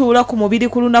neetuula ku mubiri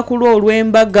ku lunaku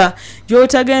lw'olw'embaga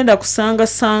gy'otagenda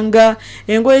kusanga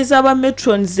engoye z'aba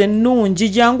metrons ennungi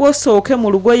jangu osooke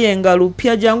mu lugoye nga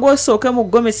lupya jangu osooke mu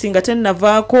gomesi nga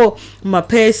tennavaako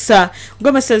mapeesa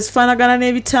gomesi ezifaanagana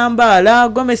n'ebitambaala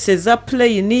gomesi eza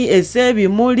plain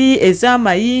ez'ebimuli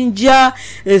ez'amayinja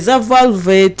eza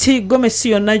velvet gomesi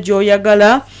yonna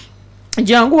gy'oyagala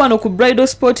jangu wano ku Bridal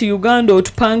Sport Uganda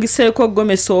otupangiseeko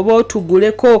gomesi oba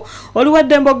otuguleko.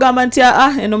 Oliwadde mbogamba nti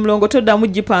eno mulongo toddamu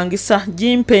gipangisa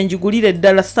gimpe njigulire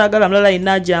ddala saagala mulala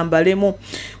inaajambalemu.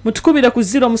 Mutukubire ku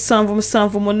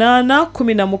 0778 16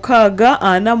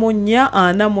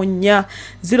 44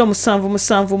 0778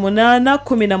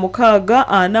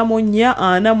 16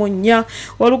 44.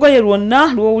 Olugoye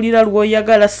lwonna lw'owulira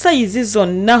lw'oyagala sayizi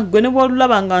zonna gwe ne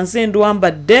bw'olulaba nga nze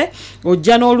ndwambadde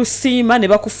ojja n'olusiima ne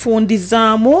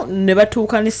bakufundizaamu ne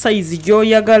batuuka ne sayizi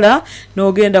gy'oyagala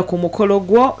n'ogenda ku mukolo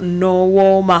gwo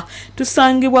n'owooma.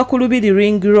 Tusangibwa ku Lubiri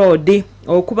Ring Road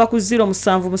okuba ku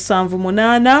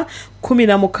 0778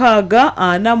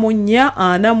 16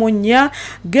 44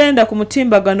 genda ku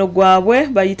mutimbagano gwabwe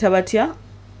bayita batya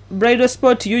Bridal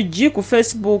Sport UG ku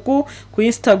Facebook ku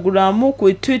Instagram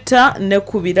ku Twitter ne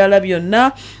ku birala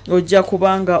byonna ojja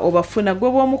kubanga obafuna gwe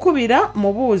bw'omukubira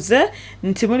mubuuze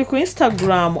nti muri ku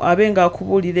Instagram abenga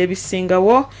akubuulira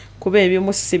ebisingawo kuba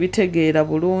ebimu sibitegeera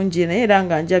bulungi naye era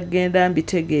nga nja genda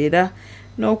mbitegeera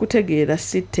n'okutegeera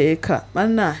sitteeka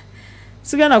manna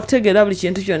sigana kutegeera buli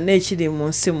kintu kyonna ekiri mu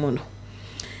nsi muno.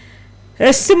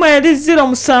 Essimu eri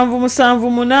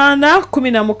 0778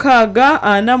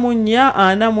 16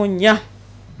 44.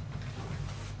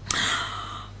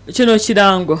 Kino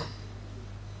kirango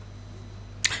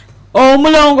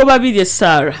omulongo BABIRYE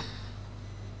Sara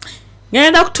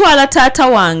ngenda kutwala taata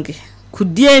wange ku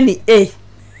DNA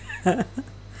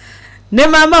ne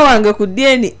maama wange ku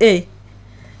DNA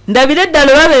ndabire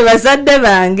ddala babe bazadde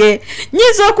bange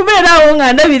nyiza okubeerawo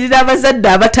nga ndabirira abazadde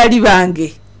abatali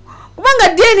bange kubanga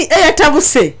DNA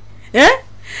yatabuse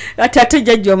ate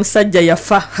jjajja omusajja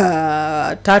yafa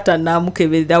taata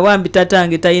namukeberera wambi taata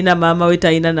wange talina maama we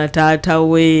talina na taata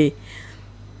we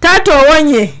taata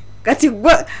owonye kati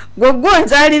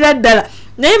gwonzalira ddala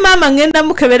naye maama ngenda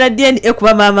mukebera DNA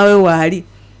kuba maama we waali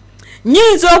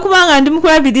nyinza okubanga ndi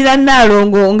mukulabirira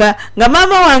Nalongo nga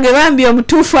maama wange bambi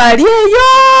omutuufu ali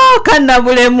eyo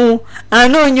kannabulemu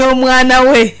anoonya omwana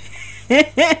we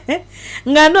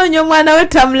nga anoonya omwana we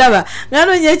tamulaba nga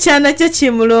anoonya ekyana kye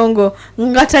kimulongo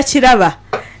nga takiraba.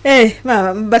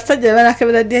 Maama basajja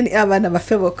banakebera DNA abaana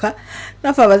baffe bokka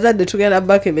nafe abazadde tugenda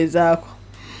bakebezaako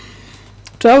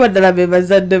twaba ddala be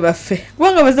bazadde baffe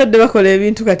kubanga bazadde bakola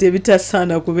ebintu kati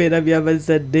ebitasaana kubeera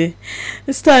by'abazadde.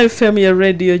 Star FM ya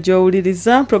radio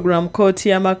gy'owuliriza program KOOTI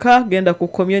YAMAKA genda ku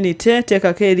community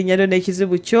teekako erinnya lyo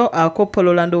n'ekizibu kyo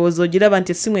akopolola ndowooza ogiraba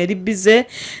nti essimu eri bize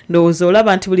ndowooza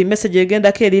olaba nti buli message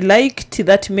egendako eri liked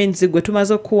that means gwe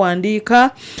tumaze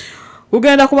okuwandiika.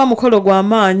 Ugenda kuba mukolo gwa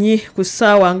maanyi ku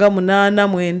ssaawa nga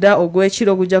 8-9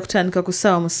 ogw'ekiro gujja kutandika ku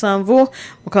ssaawa 7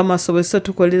 mukama asobozesa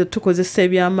tukozesa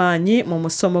eby'amaanyi mu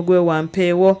musomo gwe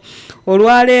wampeewo.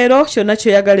 Olwaleero kyonna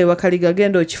kyoyagala ewakaliga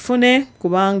genda okifune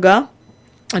kubanga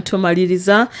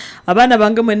tumaliriza abaana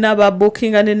bange mwenna aba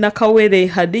bookinga ne Nakawere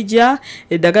Hadija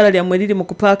eddagala lyammwe liri mu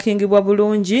kupaakingibwa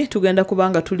bulungi tugenda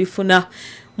kubanga tulifuna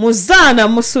Muzaana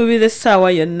musuubire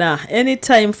essaawa yonna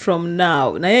anytime from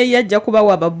now naye yajja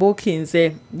kubawa ababookings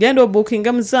genda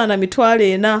obookinga muzaana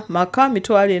 40 maka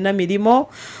 40 milimo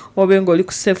obe ng'oli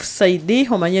ku safe side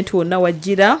omanye nti wonna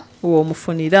wajjira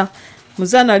w'omufunira.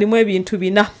 Muzaana alimu ebintu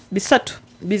 3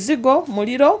 bizigo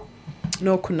muliro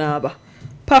n'okunaaba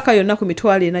paaka yonna ku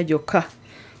 40 gyokka.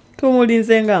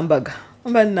 Tumulinze nga mbaga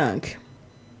bannange.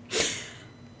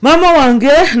 Maama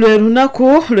wange lwe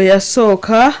lunaku lwe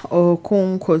yasooka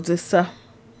okunkozesa.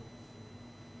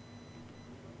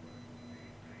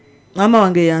 Maama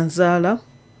wange yanzaala,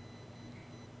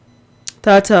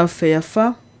 taata waffe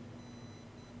yafa.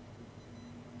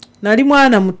 Nali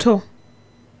mwana muto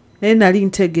naye nali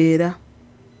ntegeera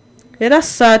era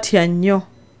saatya nnyo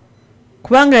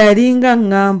kubanga yalinga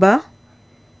ngamba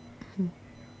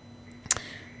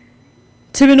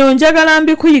tibino njagala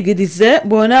mbikuyigirize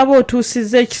bw'onaaba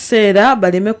otuusiza ekiseera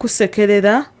baleme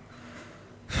kusekerera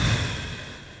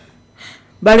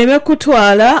baleme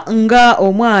kutwala nga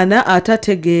omwana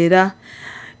atategeera.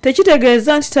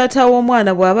 Tekitegeeza nti taata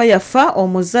w'omwana bw'aba yafa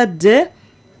omuzadde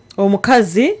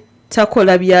omukazi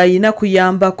takola by'ayina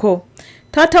kuyambako.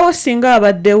 Taata wo singa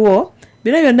abaddewo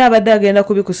bino byonna abadde agenda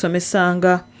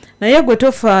kubikusomesanga naye gwe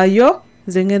tofaayo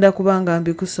nze ngenda kubanga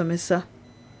mbikusomesa.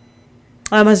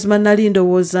 Amazima nali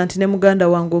ndowooza nti ne muganda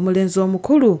wange omulenzi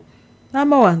omukulu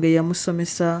maama wange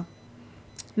yamusomesa.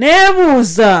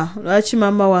 Neebuuza lwaki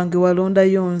maama wange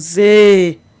walondayo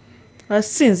nze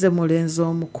asinze mulenzi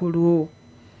omukulu.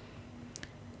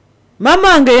 Maama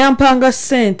wange yampanga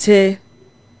ssente,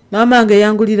 maama wange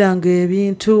yanguliranga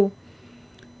ebintu,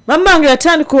 maama wange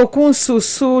yatandika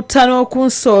okunsuusuuta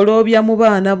n'okunsooloobya mu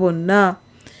baana bonna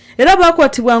era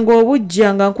baakwatibwanga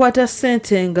obujja nga nkwata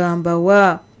ssente nga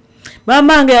mbawa.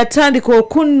 Maama wange yatandika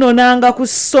okunnonanga ku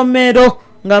ssomero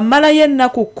nga mmalayo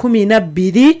ennaku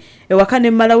 12 ewaka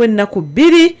ne mmalawo ennaku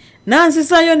 2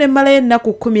 nanzizayo ne mmalayo ennaku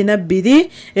 12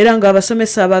 era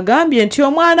ng'abasomesa abagambye nti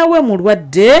omwana we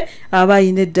mulwadde aba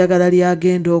ayina eddagala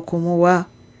ly'agenda okumuwa.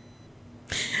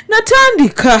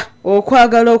 Natandika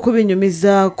okwagala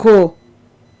okubinyumizaako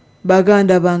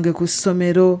baganda bange ku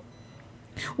ssomero.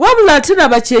 Wabula ate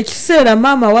laba kyekiseera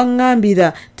maama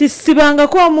waŋŋambira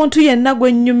tisibangako omuntu yenna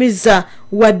gwe nnyumiza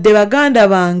wadde baganda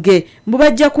bange mbu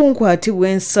bajja kunkwatibwa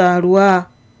ensaalwa.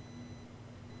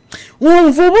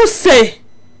 Nvubuse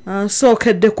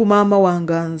ansookedde ku maama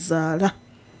wange anzaala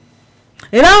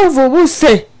era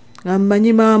nvubuse nga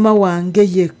mmanyi maama wange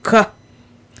yekka.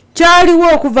 Kyaliwo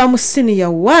okuva mu siniya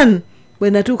 1 bwe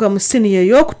natuuka mu siniya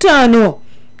ey'okutaano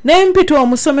ne mpita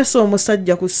omusomesa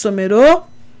omusajja ku ssomero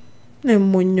ne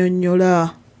munnyonnyola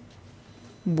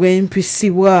bwe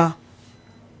mpisibwa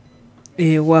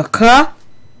ewaka.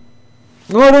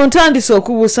 Olwo ntandise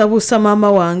okubuusabuusa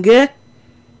maama wange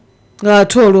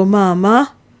ng'ate olwo maama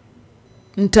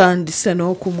ntandise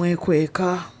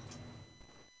n'okumwekweka.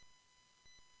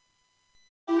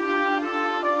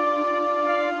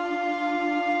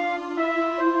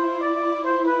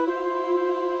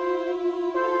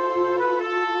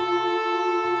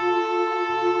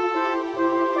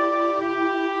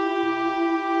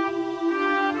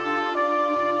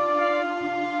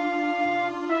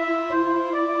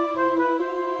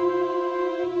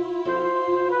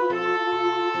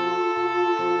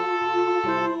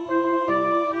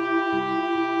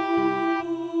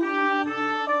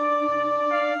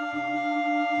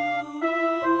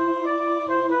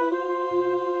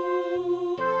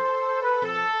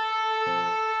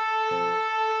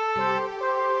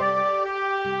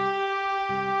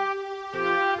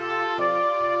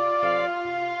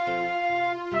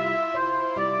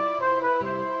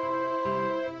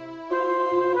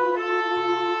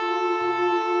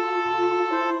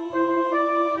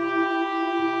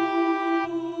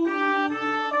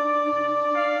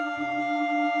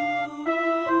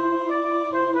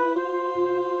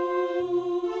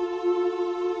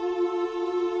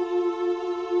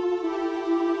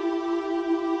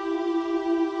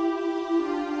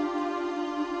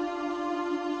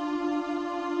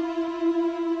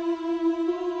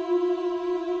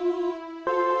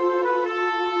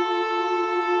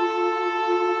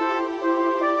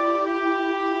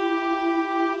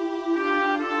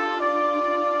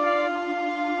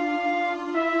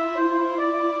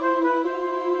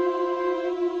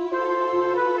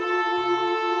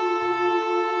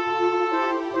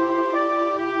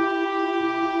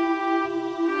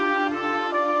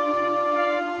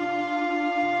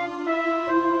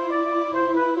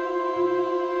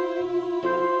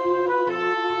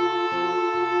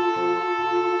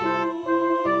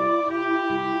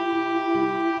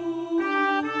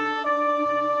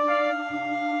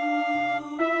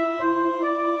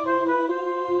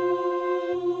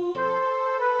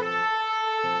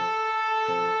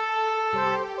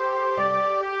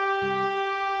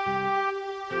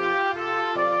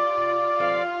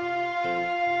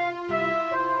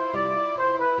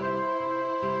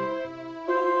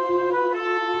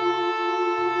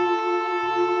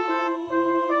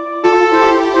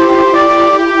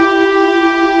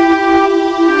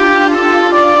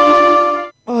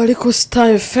 Oli ku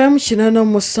Star FM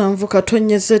 87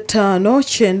 katonyeze 5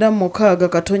 kyenda mukaaga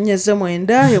katonyeze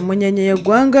 9 emunyenye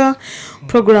y'eggwanga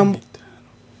program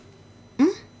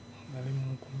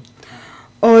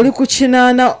oli ku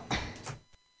kinana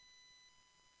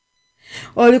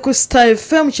oli ku Star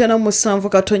FM 87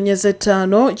 katonyeze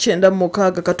 5 kyenda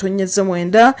mukaaga katonyeze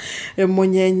 9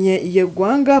 emunyenye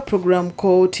y'eggwanga program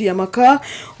KOOTI YAMAKA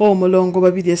OMULONGO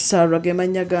BABIRYE Sarah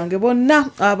gemanya gange bonna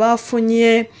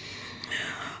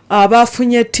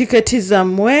abafunye tiketi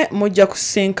zammwe mujja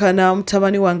kusinkana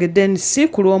mutabani wange Dennis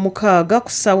ku lw'omukaaga ku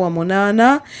ssaawa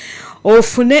 8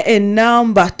 ofune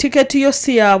enamba tiketi yo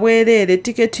si yabwerere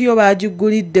tiketi yo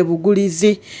bagigulidde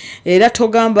bugulizi era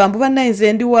togamba mbu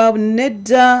bannayinze ndi wa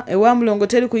nedda ewa mulongo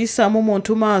teri kuyisaamu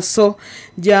muntu maaso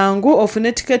jangu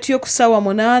ofune tiketi yo ku ssaawa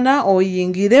 8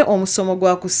 oyingire omusomo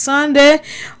gwa ku Sunday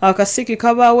akasiki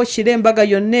kabaawo kire embaga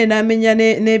yonna enamenya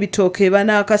n'ebitooke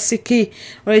banaakasiki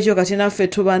olwekyo kati naffe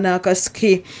tuba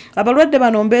n'akasiki abalwadde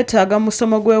bano mbeetaaga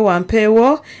musomo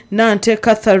gw'ewampeewo Nante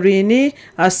Catherine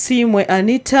Asiimwe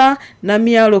Anita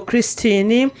Namyalo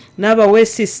Christine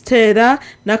Nabawesi Stella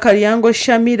Nakalyango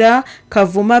Shamira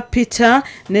Kavuma Peter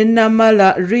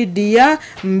Nenamala Lydia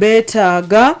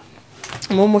mbeetaaga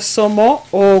mu musomo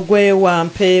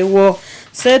ogw'ewampeewo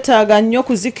seetaaga nnyo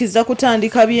kuzikiza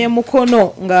kutandika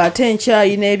by'emukono ng'ate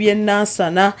nkyayina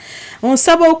eby'ennansana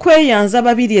onsaba okweyanza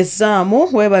Babirye ezzaamu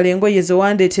weebale engoye ze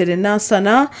wandeetere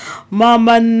ennansana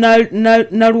Maama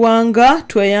Nalwanga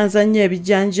tweyanza nnyo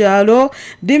ebijanjaalo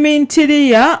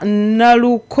Dimintiriya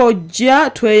Nalukojja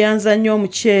tweyanza nnyo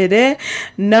omuceere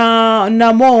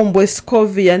Namombwe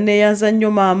Scovia neeyanza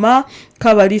nnyo maama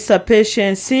Kabalisa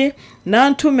Patience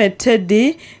Nantume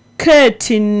Teddy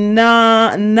Kati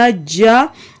Najja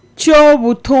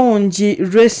Kyobutongi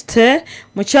Reste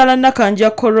Mukyala Nakanja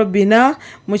Korobina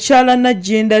Mukyala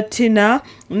Najinda Tina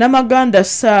Namaganda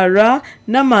Sarah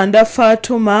Namanda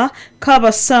Fatuma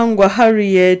Kabasangwa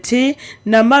Harriet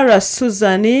Namara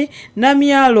Suzani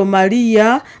Namyalo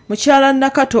Maria Mukyala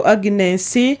Nakato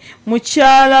Agnes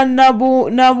Mukyala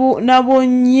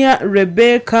Nabunya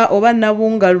Rebecca oba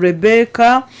Nabunga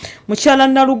Rebecca Mukyala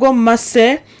Nalugo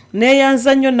Mase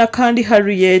neeyanza nnyo Nakandi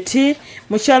Harriet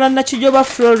Mukyala Nakijoba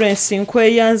Florence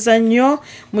nkweyanza nnyo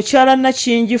Mukyala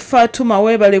Nakingi Fatuma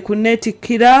weebale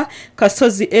kuneetikkira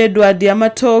Kasozi Edward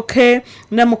Amatooke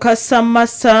Namukasa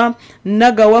Masa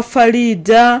Nagawa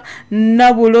Farida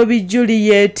Nabulobi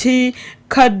Juliet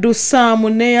Kaddu Saamu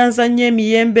neeyanza nnyo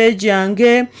emiyembe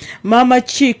gyange Maama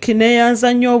Chiki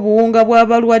neeyanza nnyo obuwunga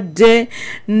bw'abalwadde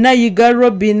Nayiga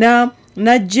Robina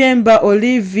Najemba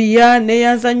Olivia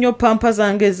neeyanza nnyo pampa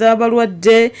zange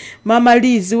ez'abalwadde Maama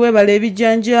Lizi weebale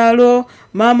ebijanjaalo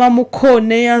Maama Muko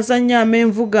neeyanza nnyo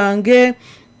amenvu gange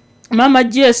Maama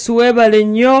Jesu weebale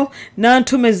nnyo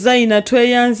Nantume Zaina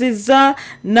tweyanziza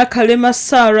Nakalema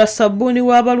Sarah sabuni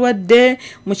w'abalwadde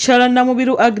Mukyala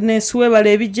Namubiru Agnes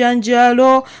weebale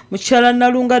ebijanjaalo Mukyala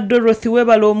Nalunga Dorothy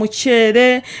weebale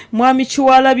omuceere Mwami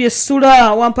Kiwalabye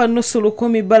Sula wampa nusu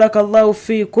 10 barakallahu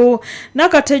fiiku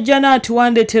Nakatejja Naati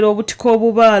wandeetera obutiko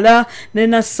obubaala ne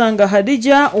Nasanga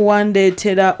Hadija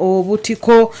wandeetera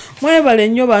obutiko mwebale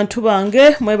nnyo bantu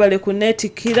bange mwebale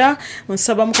kuneetikkira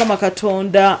nsaba Mukama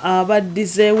Katonda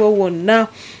abaddizeewo wonna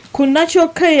ku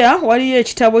Nakyokeya waliyo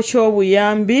ekitabo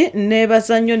ky'obuyambi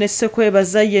neebaza nnyo ne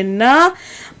ssekwebaza yenna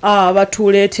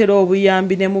abatuuleetera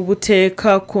obuyambi ne mu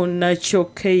buteeka ku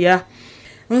Nakyokeya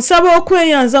nsaba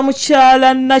okweyanza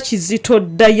Mukyala Nakizito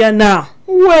Dayana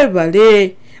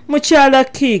weebale Mukyala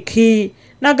Kiiki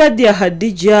Nagadya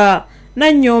Hadija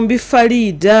Nanyombi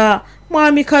Farida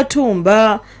Mwami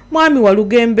Katumba Mwami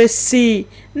Walugembesi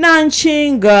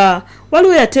Nankinga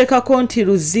waliwo yateekako nti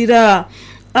Luzira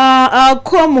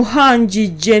ako Muhanji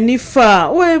Jennifer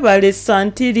weebale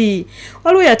Santiri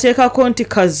waliwo yateekako nti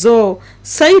Kazo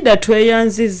Saida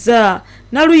tweyanziza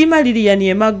Naluyima Lilian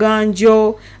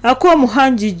Emaganjo ako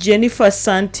Muhanji Jennifer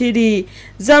Santiri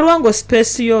Zalwango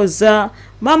Specioza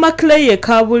Mama Clay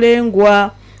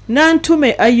Kabulengwa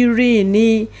Nantume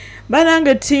Irene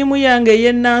banange tiimu yange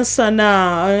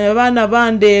y'ennansana abaana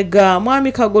bandeega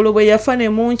Mwami Kagolobwe yafa ne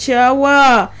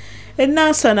munkyawa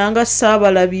ennansana nga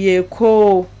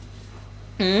saabalabyeko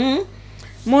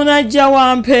Munajja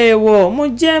wampeewo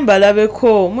mujje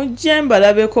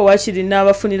mbalabeko wakiri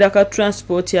n'abafunira ka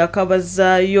transport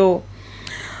akabazaayo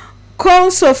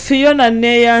Konso Fiona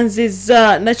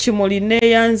neeyanziza Nakimuli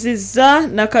neeyanziza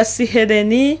Nakasi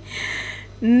Heleni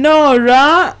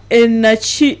Nora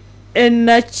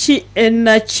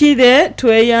Enakire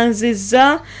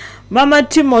tweyanziza Mama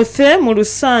Timothy mu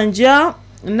Lusanja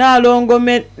Nalongo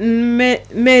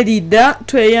Merida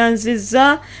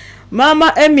tweyanziza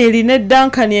Mama Emily ne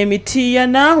Duncan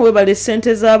Emitiyana webale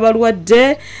sente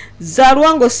z'abalwadde.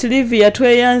 Zalwango Silvia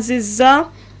tweyanziza.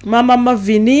 Mama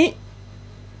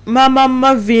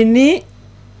Mavini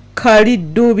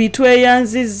Kalidubi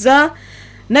tweyanziza.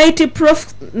 Night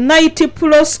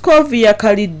Proscovia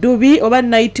Kalidubi oba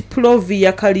Night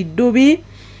Plovia Kalidubi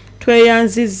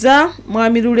tweyanziza.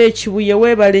 Mwami Lule Ekibuye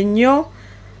webale nnyo.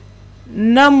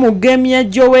 Namugemya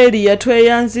Joeli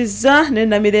yatweyanziza ne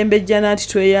Namirembe Janati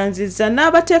tweyanziza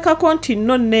n'abateekako nti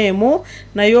nno neemu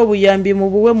naye obuyambi mu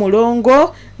buwe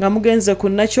mulongo nga mugenze ku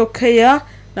Nachokeya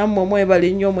nammwe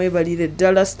mwebale nnyo mwebalire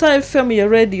ddala. Star FM ya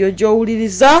radio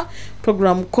gy'owuliriza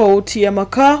program KOOTI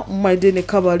YAMAKA Mwaidene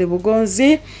Kabale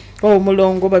Bugonzi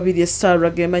OMULONGO BABIRYE Star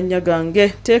agemanya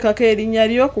gange. Teekako erinnya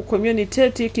lyo ku community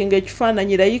tikinga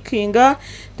ekifaananyi layikinga.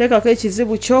 Teekako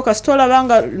ekizibu kyo kasita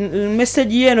olabanga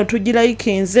message yeno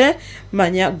tugirayikinze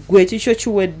manya gwe kikyo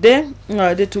kiwedde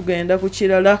ate tugenda ku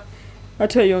kirala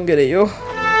ate yongereyo.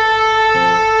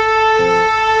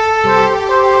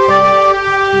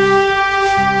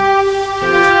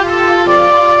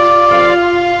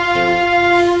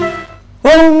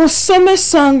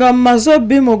 Omusomesa nga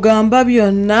mazobi mugamba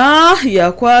byonna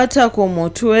yakwata ku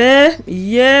mutwe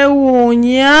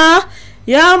yeewuunya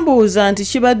yambuuza nti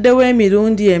kibaddewo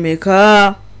emirundi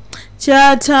emeka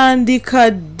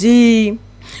kyatandika ddi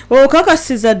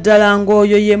okakasiza ddala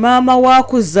ng'oyo ye maama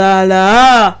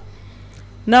waakuzaala.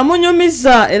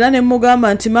 Namunyumiza era ne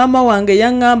mugamba nti maama wange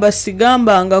yaŋŋamba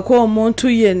sigambangako omuntu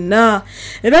yenna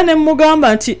era ne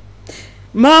mugamba nti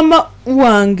Mama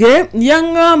wange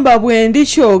yaŋŋamba bwe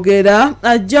ndikyogera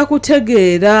ajja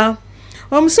kutegeera.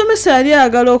 Omusomesa yali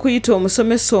ayagala okuyita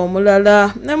omusomesa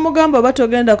omulala ne mugamba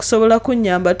batogenda kusobola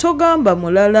kunnyamba togamba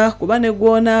mulala kuba ne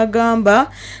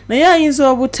gw'onaagamba naye ayinza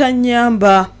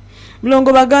obutannyamba.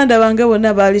 Mulongo baganda bange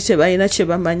bonna baali tebalina kye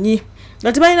bamanyi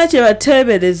nga tebalina kye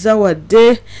bateebereza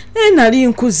wadde naye nali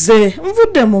nkuze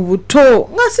nvudde mu buto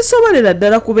nga sisobolera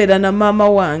ddala kubeera na maama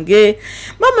wange.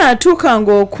 Maama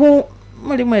yatuukanga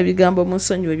mulimu ebigambo mu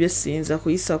nsonyiwe bye siyinza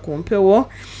kuyisa ku mpewo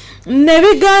ne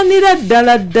bigaanira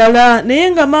ddala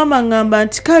naye nga maama ŋŋamba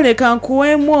nti kale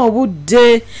kankuweemu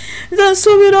obudde. Nze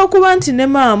nsuubira okuba nti ne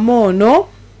maama ono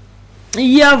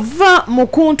yava mu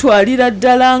kuntwalira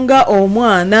ddala nga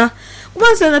omwana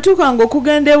kuba nze natuukanga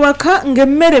okugenda ewaka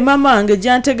ng'emmere maama wange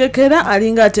gyantegekera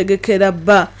alinga ategekera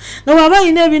bba nga bw'aba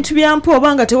alina ebintu byampa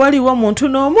oba nga tewaliwo muntu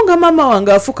n'omu nga maama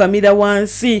wange afukamira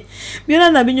wansi. Byonna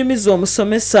nabinyumiza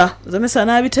omusomesa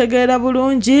n'abitegeera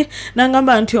bulungi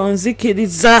n'angamba nti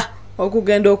onzikiriza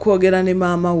okugenda okwogera ne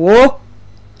maama wo.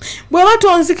 Bw'oba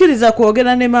tonzikiriza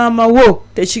kwogera ne maama wo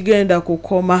tekigenda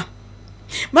kukoma.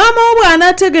 Maama wo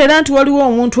bw'anaategeera nti waliwo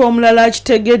omuntu omulala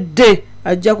akitegedde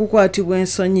ajja kukwatibwa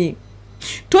ensonyi.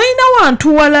 Toyina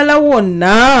wantu walala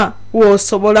wonna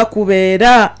w'osobola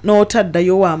kubeera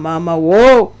n'otaddayo wa maama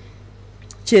wo.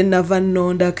 Kyenava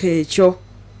nnondako ekyo.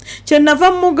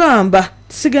 Kyenava mugamba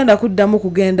sigenda kuddamu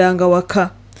kugendanga waka.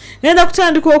 Ngenda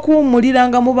kutandika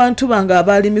okuwummuliranga mu bantu bange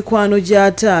abaali mikwano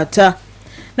gya taata.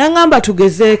 N'angamba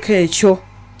tugezeeko ekyo.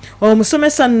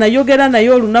 Omusomesa nayogera naye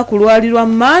olunaku lwali lwa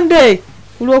Monday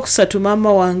ku Lwokusatu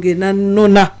maama wange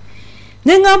nannona.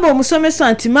 Ne ngamba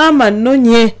omusomesa nti maama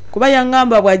nnonye kuba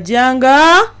yaŋŋamba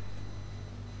bw'ajjanga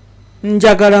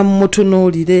njagala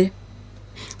mmutunuulire.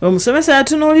 Omusomesa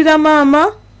yatunuulira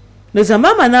maama ndoza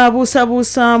maama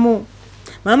n'abuusabuusaamu.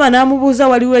 Maama n'amubuuza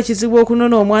waliwo ekizibu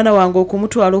okunona omwana wange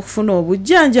okumutwala okufuna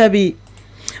obujjanjabi.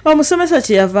 Omusomesa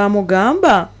kye yava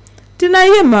amugamba ti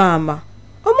naye maama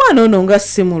omwana ono nga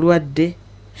si mulwadde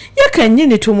ye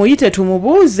kennyini tumuyite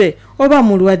tumubuuze oba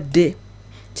mulwadde.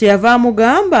 Kye yava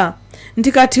amugamba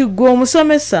nti kati ggwe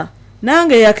omusomesa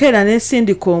nange yakeera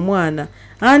n'ensindika omwana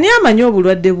ani amanyi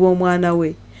obulwadde bw'omwana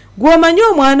we? Gw'omanyi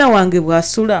omwana wange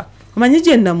bw'asula omanyi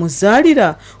gye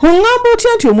namuzaalira oŋŋamba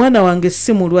otya nti omwana wange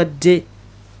si mulwadde?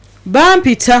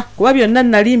 Bampita kuba byonna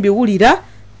nali mbiwulira.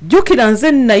 Jjukira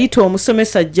nze nayita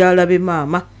omusomesa ajja alabe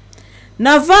maama.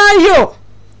 Navaayo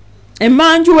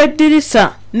emanju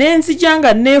w'eddirisa n'enzija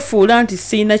nga neefuula nti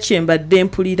siina kye mbadde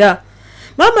mpulira.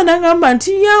 Maama n'agamba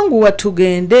nti yanguwa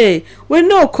tugende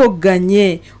wenna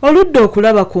okogganye oludde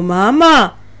okulaba ku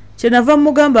maama. Kyenava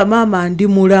mugamba maama ndi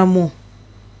mulamu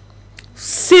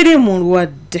siri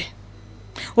mulwadde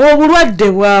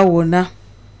obulwadde bwawona.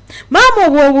 Maama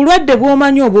obwo obulwadde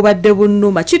bw'omanyi obubadde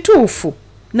bunnuma kituufu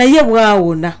naye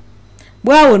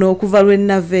bwawona okuva lwe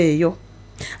nava eyo.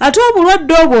 Ate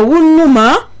obulwadde obwo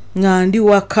obunnuma nga ndi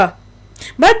waka.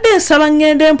 Badde nsaba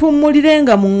ngende empummulire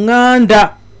nga mu ŋŋanda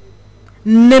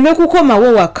nneme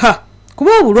kukomawo waka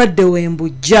kuba obulwadde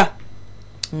wembujja.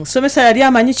 Omusomesa yali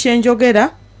amanyi kye njogera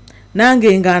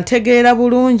nange nga ntegeera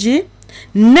bulungi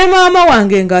ne maama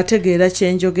wange ng'ategeera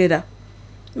kye njogera.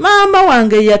 Maama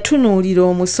wange yatunuulira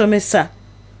omusomesa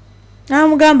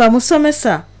n'amugamba,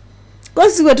 musomesa,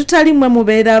 kozi bwe tutali mmwe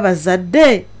mubeera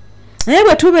abazadde, naye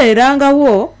bwe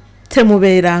tubeerangawo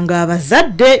temubeeranga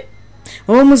abazadde.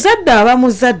 Omuzadde aba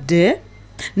muzadde,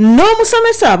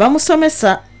 n'omusomesa aba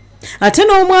musomesa, ate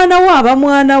n'omwana we aba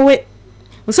mwana we.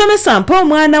 Musomesa mpa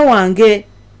omwana wange,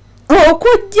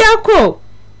 okuggyako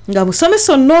nga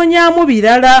musomesa onnoonyaamu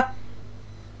birala.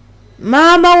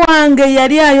 Maama wange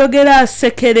yali ayogera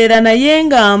asekerera naye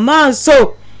nga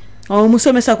amaaso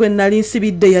omusomesa kwe nali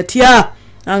nsibidde yatya,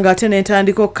 anga ate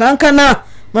n'entandika okkankana.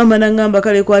 Maama n'angamba,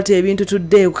 kale kwata ebintu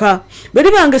tudde eka. Bwe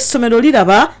libanga essomero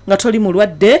liraba nga toli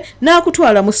mulwadde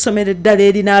n'akutwala mu ssomero eddala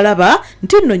eri n'alaba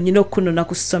nti nno nnyina okkunona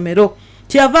ku ssomero.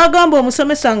 Kyava agamba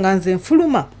omusomesa nga nze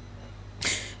nfuluma.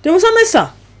 Temusomesa,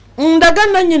 ndaga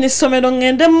nannyini ssomero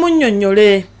ngende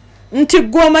mmunnyonnyole nti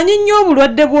ggwe omanyi nnyo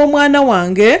obulwadde bw'omwana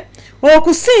wange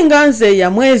okusinga nze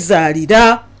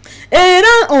yamwezaalira,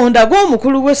 era ondaga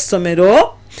omukulu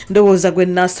w'essomero ndowooza gwe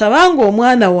naasabanga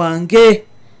omwana wange.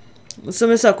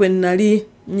 Musomesa kwe nali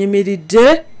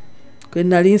nyimiridde, kwe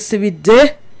nali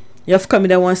nsibidde,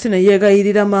 yafukamira wansi ne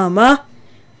yeegayirira maama,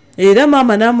 era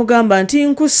maama n'amugamba nti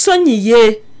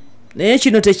nkusonyiye naye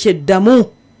kino tekyeddamu.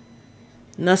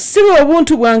 Nasiba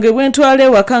obuntu bwange bwe ntwala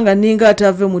ewaka nga ninga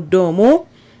atave mu ddoomu,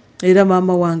 era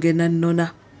maama wange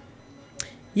nannona.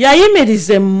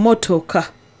 Yayimiriza emmotoka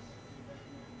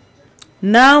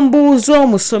n'ambuuza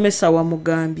omusomesa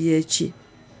wamugambye eki.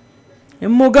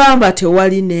 Mugamba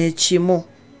tewali n'ekimu.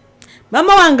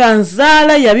 Maama wange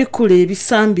anzaala yabikula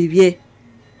ebisambi bye.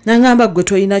 N'angamba, gwe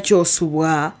tolina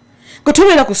kyosubwa, gwe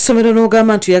tubeera ku ssomero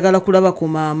n'ogamba nti oyagala kulaba ku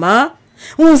maama,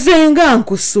 nze nga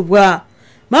nkusubwa.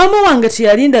 Maama wange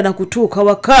teyalinda na kutuuka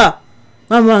waka.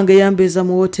 Maama wange yambeeza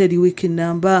mu wooteeri wiiki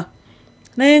namba,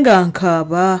 naye nga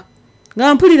nkaaba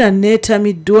nga mpulira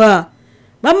neetamiddwa.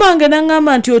 Maama wange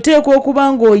n'angamba nti oteekwa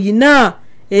okuba ng'oyina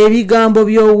ebigambo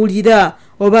by'owulira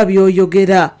oba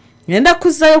by'oyogera. Ngenda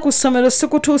kuzzayo ku ssomero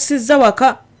sikutuusizza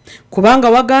waka, kubanga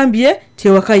wagambye ti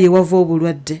ewaka ye wava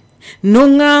obulwadde,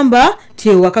 n'oŋŋamba ti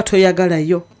ewaka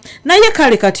toyagalayo. Naye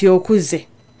kale kati okuze,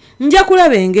 nja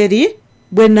kulaba engeri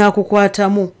bwe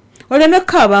naakukwatamu oleme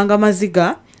kukaabanga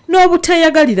maziga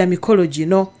n'obutayagalira mikolo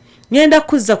gino. Ngenda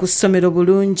kuzza ku ssomero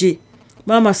bulungi.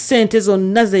 Maama ssente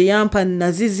zonna ze yampa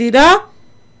nazizira.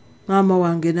 Maama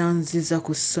wange nanziza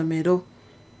ku ssomero.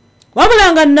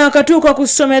 Wabula nga naakatuuka ku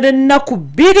ssomero ennaku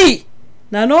 2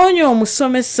 nanoonya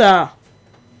omusomesa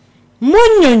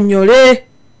munnyonnyole.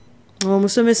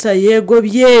 Omusomesa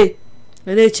yeegobye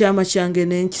era ekyama kyange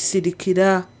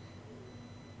nenkisirikira.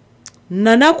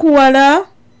 Nanakuwala,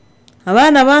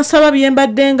 abaana bansaba bye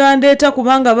mbadde nga ndeeta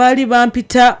kubanga baali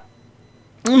bampita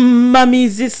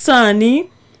mamizi saani.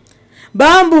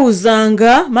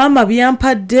 Bambuuzanga maama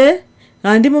byampadde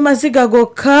nga ndi mu maziga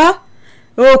gokka,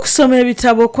 okusoma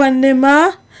ebitabo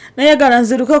kwannema, nayagala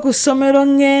nziruka ku ssomero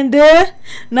ngende,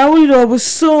 nawulira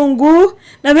obusungu,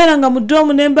 nabeera nga mu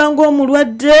ddoomu ne mba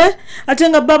ng'omulwadde, ate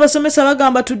nga bba abasomesa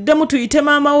bagamba tuddemu tuyite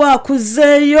maama we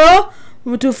akuzzeeyo.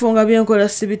 Mutuufu nga byenkola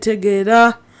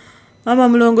sibitegeera. Maama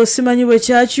mulongo simanyi bwe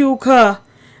kyakyuka,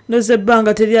 ndoze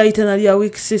ebbanga teryayita nalya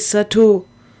wiiki 3.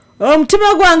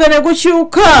 Omutima gwange ne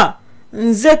gukyuka,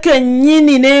 nze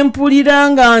kennyini ne mpulira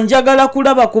nga njagala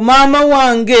kulaba ku maama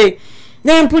wange,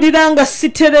 ne mpulira nga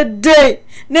siteredde,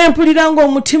 ne mpulira nga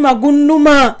omutima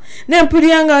gunnuma, ne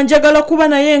mpulira nga njagala kuba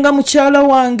naye nga mukyala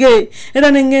wange.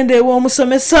 Era ne ngenda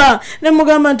ew'omusomesa ne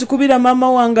mugamba nti kubira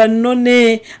maama wange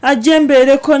nnone ajje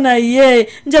mbeereko naye,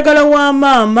 njagala wa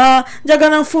maama,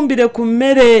 njagala nfumbire ku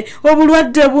mmere,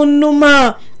 obulwadde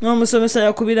bunnuma. Omusomesa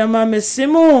yakubira maama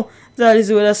essimu, zaali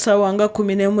ziwera ssaawa nga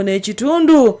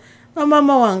 11:30.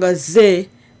 Maama wange azze,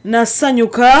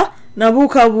 nasanyuka,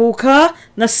 nabuukabuuka,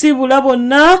 nasiibula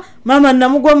bonna. Maama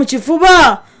namugwa mu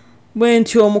kifuba, bwe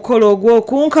ntyo omukolo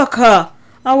ogw'okunkaka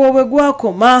awo bwe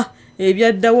gwakoma.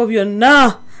 Ebyaddawo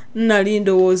byonna nali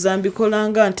ndowooza mbikola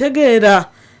nga ntegeera,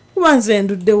 kuba nze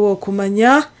nduddewo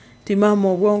okumanya ti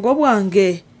maama obwongo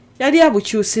bwange yali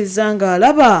abukyusizza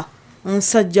ng'alaba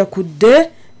nsajja kudde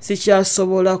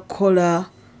sikyasobola kukola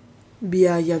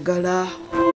byayagala.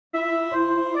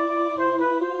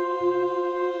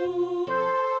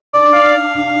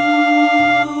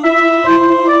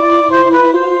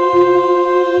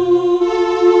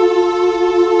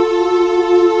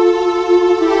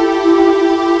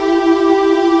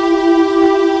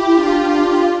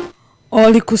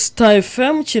 Oli ku Star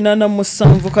FM kinana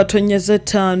musanvu katonyeze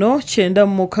 5 kyenda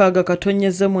mukaga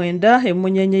katonyeze 9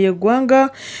 emunyenye yeggwanga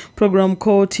program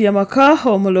KOOTI YAMAKA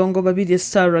OMULONGO BABIRYE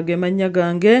Star gemanya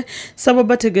gange sabo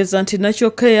bategeza nti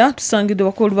nakyokeya tusangide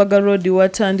wakolubaga road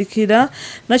watandikira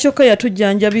nakyokeya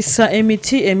tujjanjabisa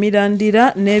emiti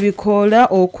emirandira n'ebikola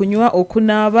okunywa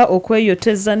okunaaba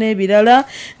okweyoteza n'ebirala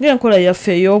ng'enkola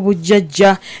yaffe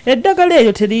ey'obujjajja eddagala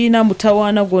eryo teriyina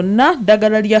mutawaana gonna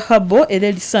ddagala lya habo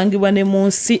era lisangibwa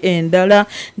munsi endala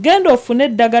genda ofune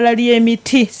eddagala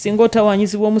ly'emiti singa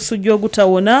otawanyizibwa omusujja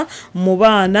ogutawona mu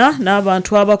baana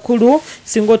n'abantu abakulu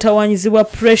singa otawanyizibwa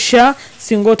pressure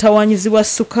singa otawanyizibwa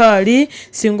sukaali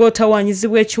singa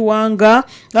otawanyizibwa ekiwanga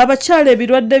abakyala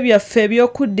ebirwadde byaffe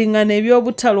eby'okuddingana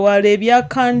eby'obutalwala ebya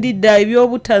kandida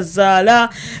eby'obutazaala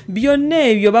byonna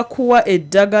ebyo bakuwa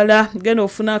eddagala genda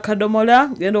ofuna akadomola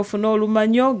genda ofuna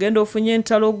olumanyo genda ofunye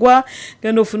entalogwa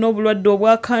genda ofuna obulwadde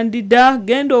obwa kandida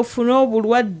genda ofuna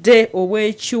obulwadde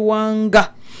obw'ekiwanga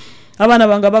abaana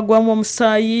banga bagwamu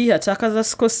omusaayi atakaza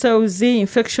cells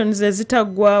infections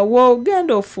ezitagwawo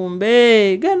genda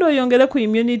ofumbe genda oyongere ku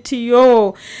immunity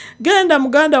yo genda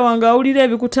muganda wange awulira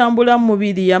ebikutambula mu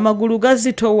mubiri amagulu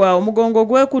gazitowa omugongo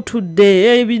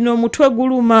gwekutudde ebino omutwe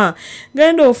guluma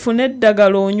genda ofune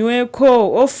eddagala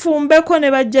onyweko ofumbeko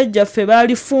ne bajjajjaffe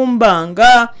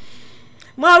baalifumbanga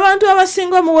abantu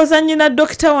abasinga omuwoza nyina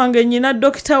dokita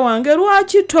wange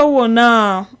lwaki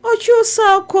towona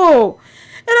okyusaako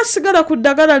era sigala ku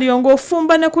ddagala lyongo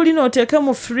ofumba ne kulina oteeke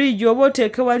mu fridge oba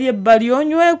oteeke wali ebbali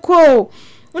onyweko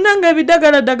unanga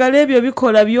ebiddagala ebyo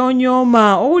bikola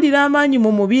byonyooma owulira amaanyi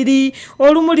mu mubiri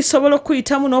olumu lisobola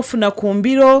okuyitamu n'ofuna ku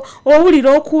mbiro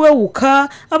owulira okuwewuka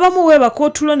abamu weebaka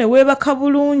otulo ne weebaka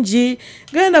bulungi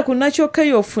genda ku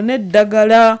nakyokeyo ofune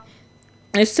eddagala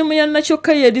Esimu ya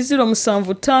nakyokeyo eri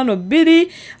 0752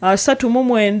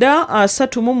 39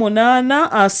 38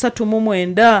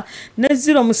 39 ne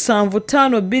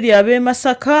 0752 ab'e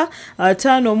Masaka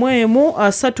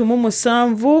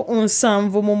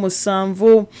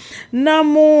 51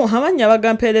 namu amanya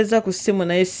bagampereza ku simu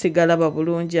naye sigalaba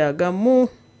bulungi agamu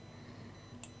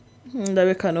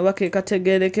ndabe kano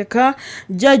bakekategerekeka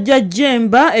jajja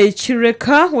jemba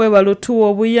ekireka webalutuwa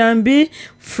obuyambi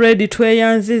Fred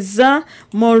tweyanziza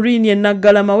Maureen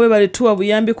Nagalama webalutuwa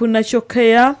obuyambi ku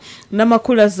nakyokeya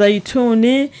namakula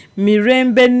zaituni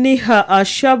Mirembe Niha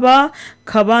Ashaba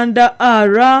Kabanda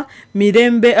Ara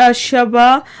Mirembe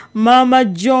Ashaba Mama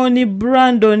John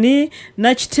Brandoni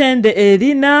Nakitende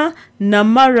Elina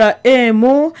Namara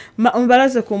Emu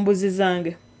mbalaze ku mbuzi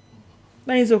zange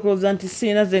Nayizo kuloza nti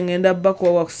sina zengenda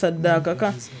bako wa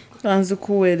kusadaka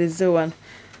kanzikuweereze wano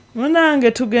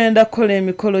munange tugenda kola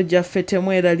emikolo gyaffe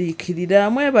temweraliikirira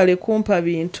mwebale kumpa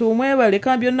bintu mwebale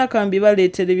byonna kambi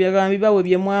baleetere byagambi bawe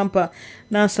bye mwampa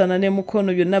nansana ne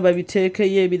mukono byonna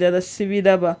babiteekeyo ebirala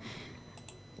sibiraba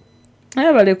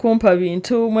mwebale kumpa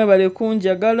bintu mwebale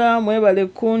kunjagala mwebale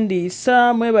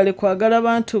kundiisa mwebale kwagala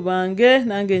bantu bange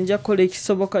nange nja kola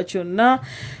ekisoboka kyonna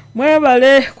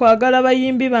mwebale kwagala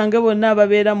bayimbi bange bonna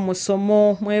ababeera mu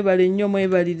musomo mwebale nnyo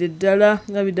mwebalire ddala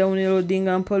nga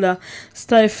bidownloadinga mpola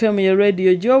Star FM ye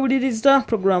radio gy'owuliriza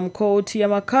program KOOTI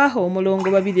YAMAKA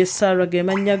OMULONGO BABIRYE Star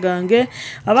gemanya gange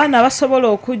abaana abasobola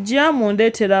okujja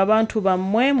mundeetera abantu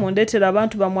bammwe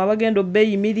abagenda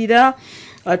obbeeyimirira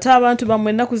ate abantu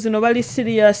bammwe ennaku zino bali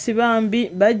serious bambi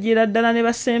bajjira ddala ne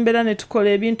basembera ne tukola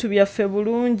ebintu byaffe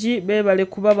bulungi beebale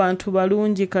kuba bantu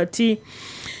balungi kati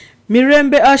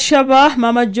Mirembe Ashaba,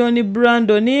 Mama John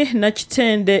Brandoni,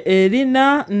 Nakitende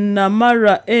Elina,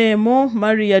 Namara Emu,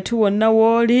 Maria Tuwona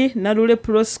Woli, Narule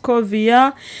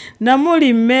Proscovia,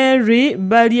 Namuli Mary,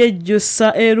 Balye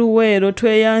Jusa Eruwero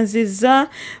tweyanziza,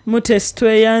 Mutesi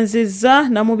tweyanziza,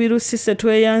 Namubirusise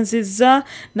tweyanziza,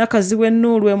 Nakaziwe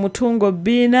Nulwe Mutungo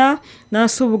Bina,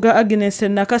 Nasubuga Agnes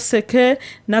Nakaseke,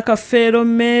 Nakafero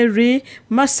Mary,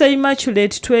 Masai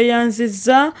Immaculate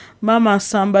tweyanziza, Mama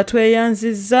Samba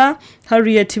tweyanziza,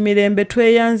 Harriet Mirembe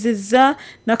tweyanziza,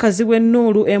 Nakaziwe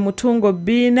Nulu Emutungo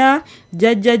Bina,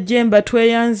 Jajja Jemba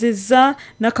tweyanziza,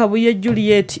 Nakabuye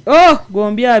Juliet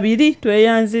gombi abiri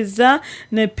tweyanziza,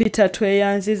 ne Peter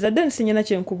tweyanziza. Densi nyina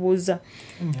kyenkubuuza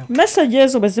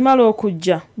messages bezimala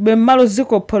okujja bemmalo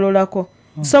zikopololako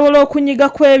sobola okunyiga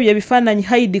kwebyo ebifaananyi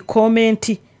hide comment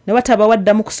ne wataba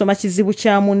waddamu kusoma kizibu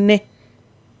kya munne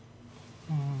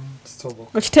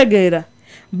okitegeera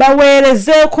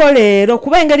baweerezeeko leero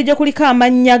kuba engeri gye kuliko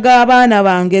amannya g'abaana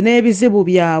bange n'ebizibu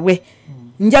byabwe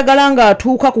njagala nga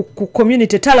atuuka ku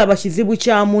community talaba kizibu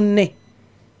kya munne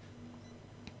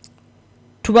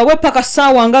tubawe paka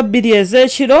ssaawa nga 2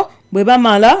 ez'ekiro bwe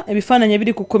bamala ebifaananyi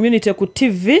ebiri ku community ku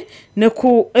TV ne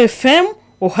ku FM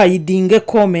ohayidinge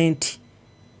comment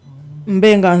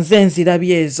mbenga nze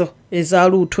nzirabye ezo eza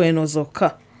luutu eno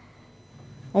zokka.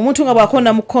 Omuntu nga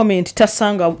bw'akonda mu comment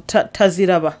tasanga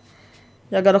taziraba.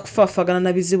 Yagala kufaafagana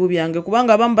na bizibu byange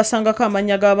kubanga abamu basangako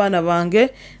amannya g'abaana bange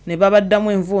ne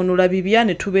babaddamu envuunula bibya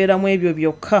ne tubeeramu ebyo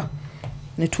byokka.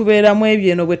 Ne tubeeramu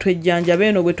ebyo eno bwe twejjanjaba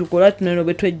eno bwe tukola tuno eno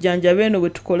bwe twejjanjaba eno bwe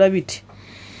tukola biti.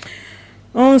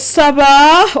 Onsaba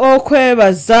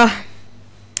okwebaza.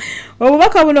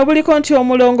 Obubaka buno buliko nti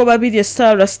omulongo BABIRYE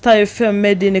Star FM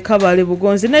made in Kabale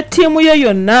Bugonzi ne ttiimu ye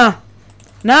yonna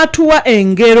n'atuwa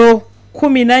engero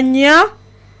 14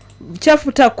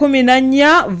 chapter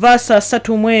 14 verse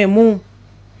 31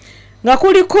 nga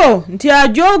kuliko nti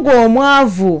ajogo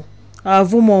omwavu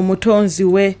avuma omutonzi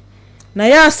we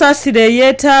naye asaasire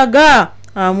yeetaaga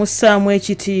amussaamu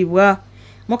ekitiibwa.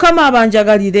 Mukama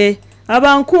abanjagalire,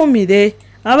 abankuumire,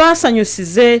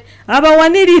 abansanyusize,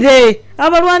 abawanirire,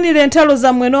 abalwanire entalo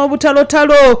zammwe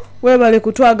n'obutalotalo. Weebale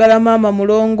kutwagala maama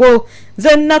mulongo.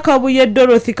 Nze Nakabuye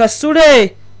Dorothy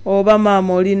Kasule oba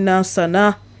maama oli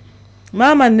Nansana.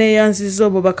 Maama neeyanzizza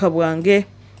obubaka bwange.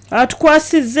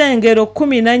 Atukwasizza engero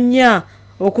 14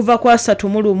 okuva kwa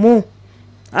 31.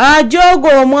 Ajogo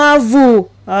omwavu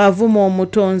avuma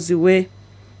omutonzi we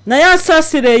naye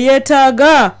asaasire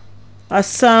yeetaaga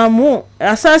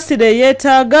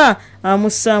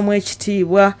amussaamu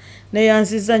ekitiibwa.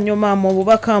 Neeyanzizza nnyo maama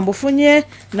obubaka mbufunye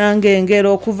nange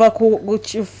engero okuva ku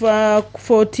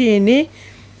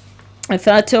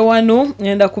 14:31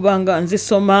 ngenda kubanga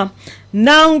nzisoma.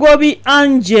 Nangobi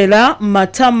Angela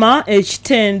Matama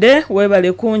ekitende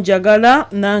weebale kunjagala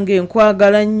nange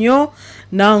nkwagala nnyo.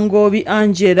 Nangobi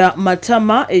Angela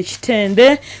Matama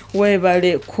ekitende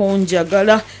weebale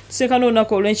kunjagala. Tusekana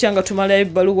olunaku olw'enkya nga tumala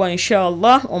ebbaluwa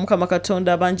inshallah. Omukama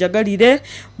Katonda abanjagalire.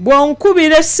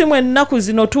 Bw'onkubira essimu ennaku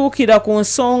zino tuukira ku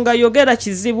nsonga yogera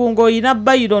kizibu ng'olina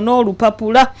bayiro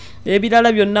n'olupapula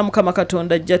ebirala byonna Mukama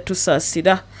Katonda ajja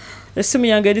tusaasira. Esimu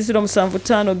yange eri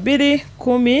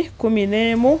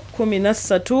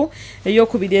 0752101113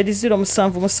 ey'okubiri eri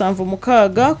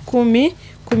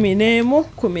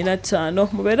 0776101115.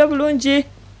 Mubeere bulungi,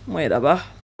 mweraba.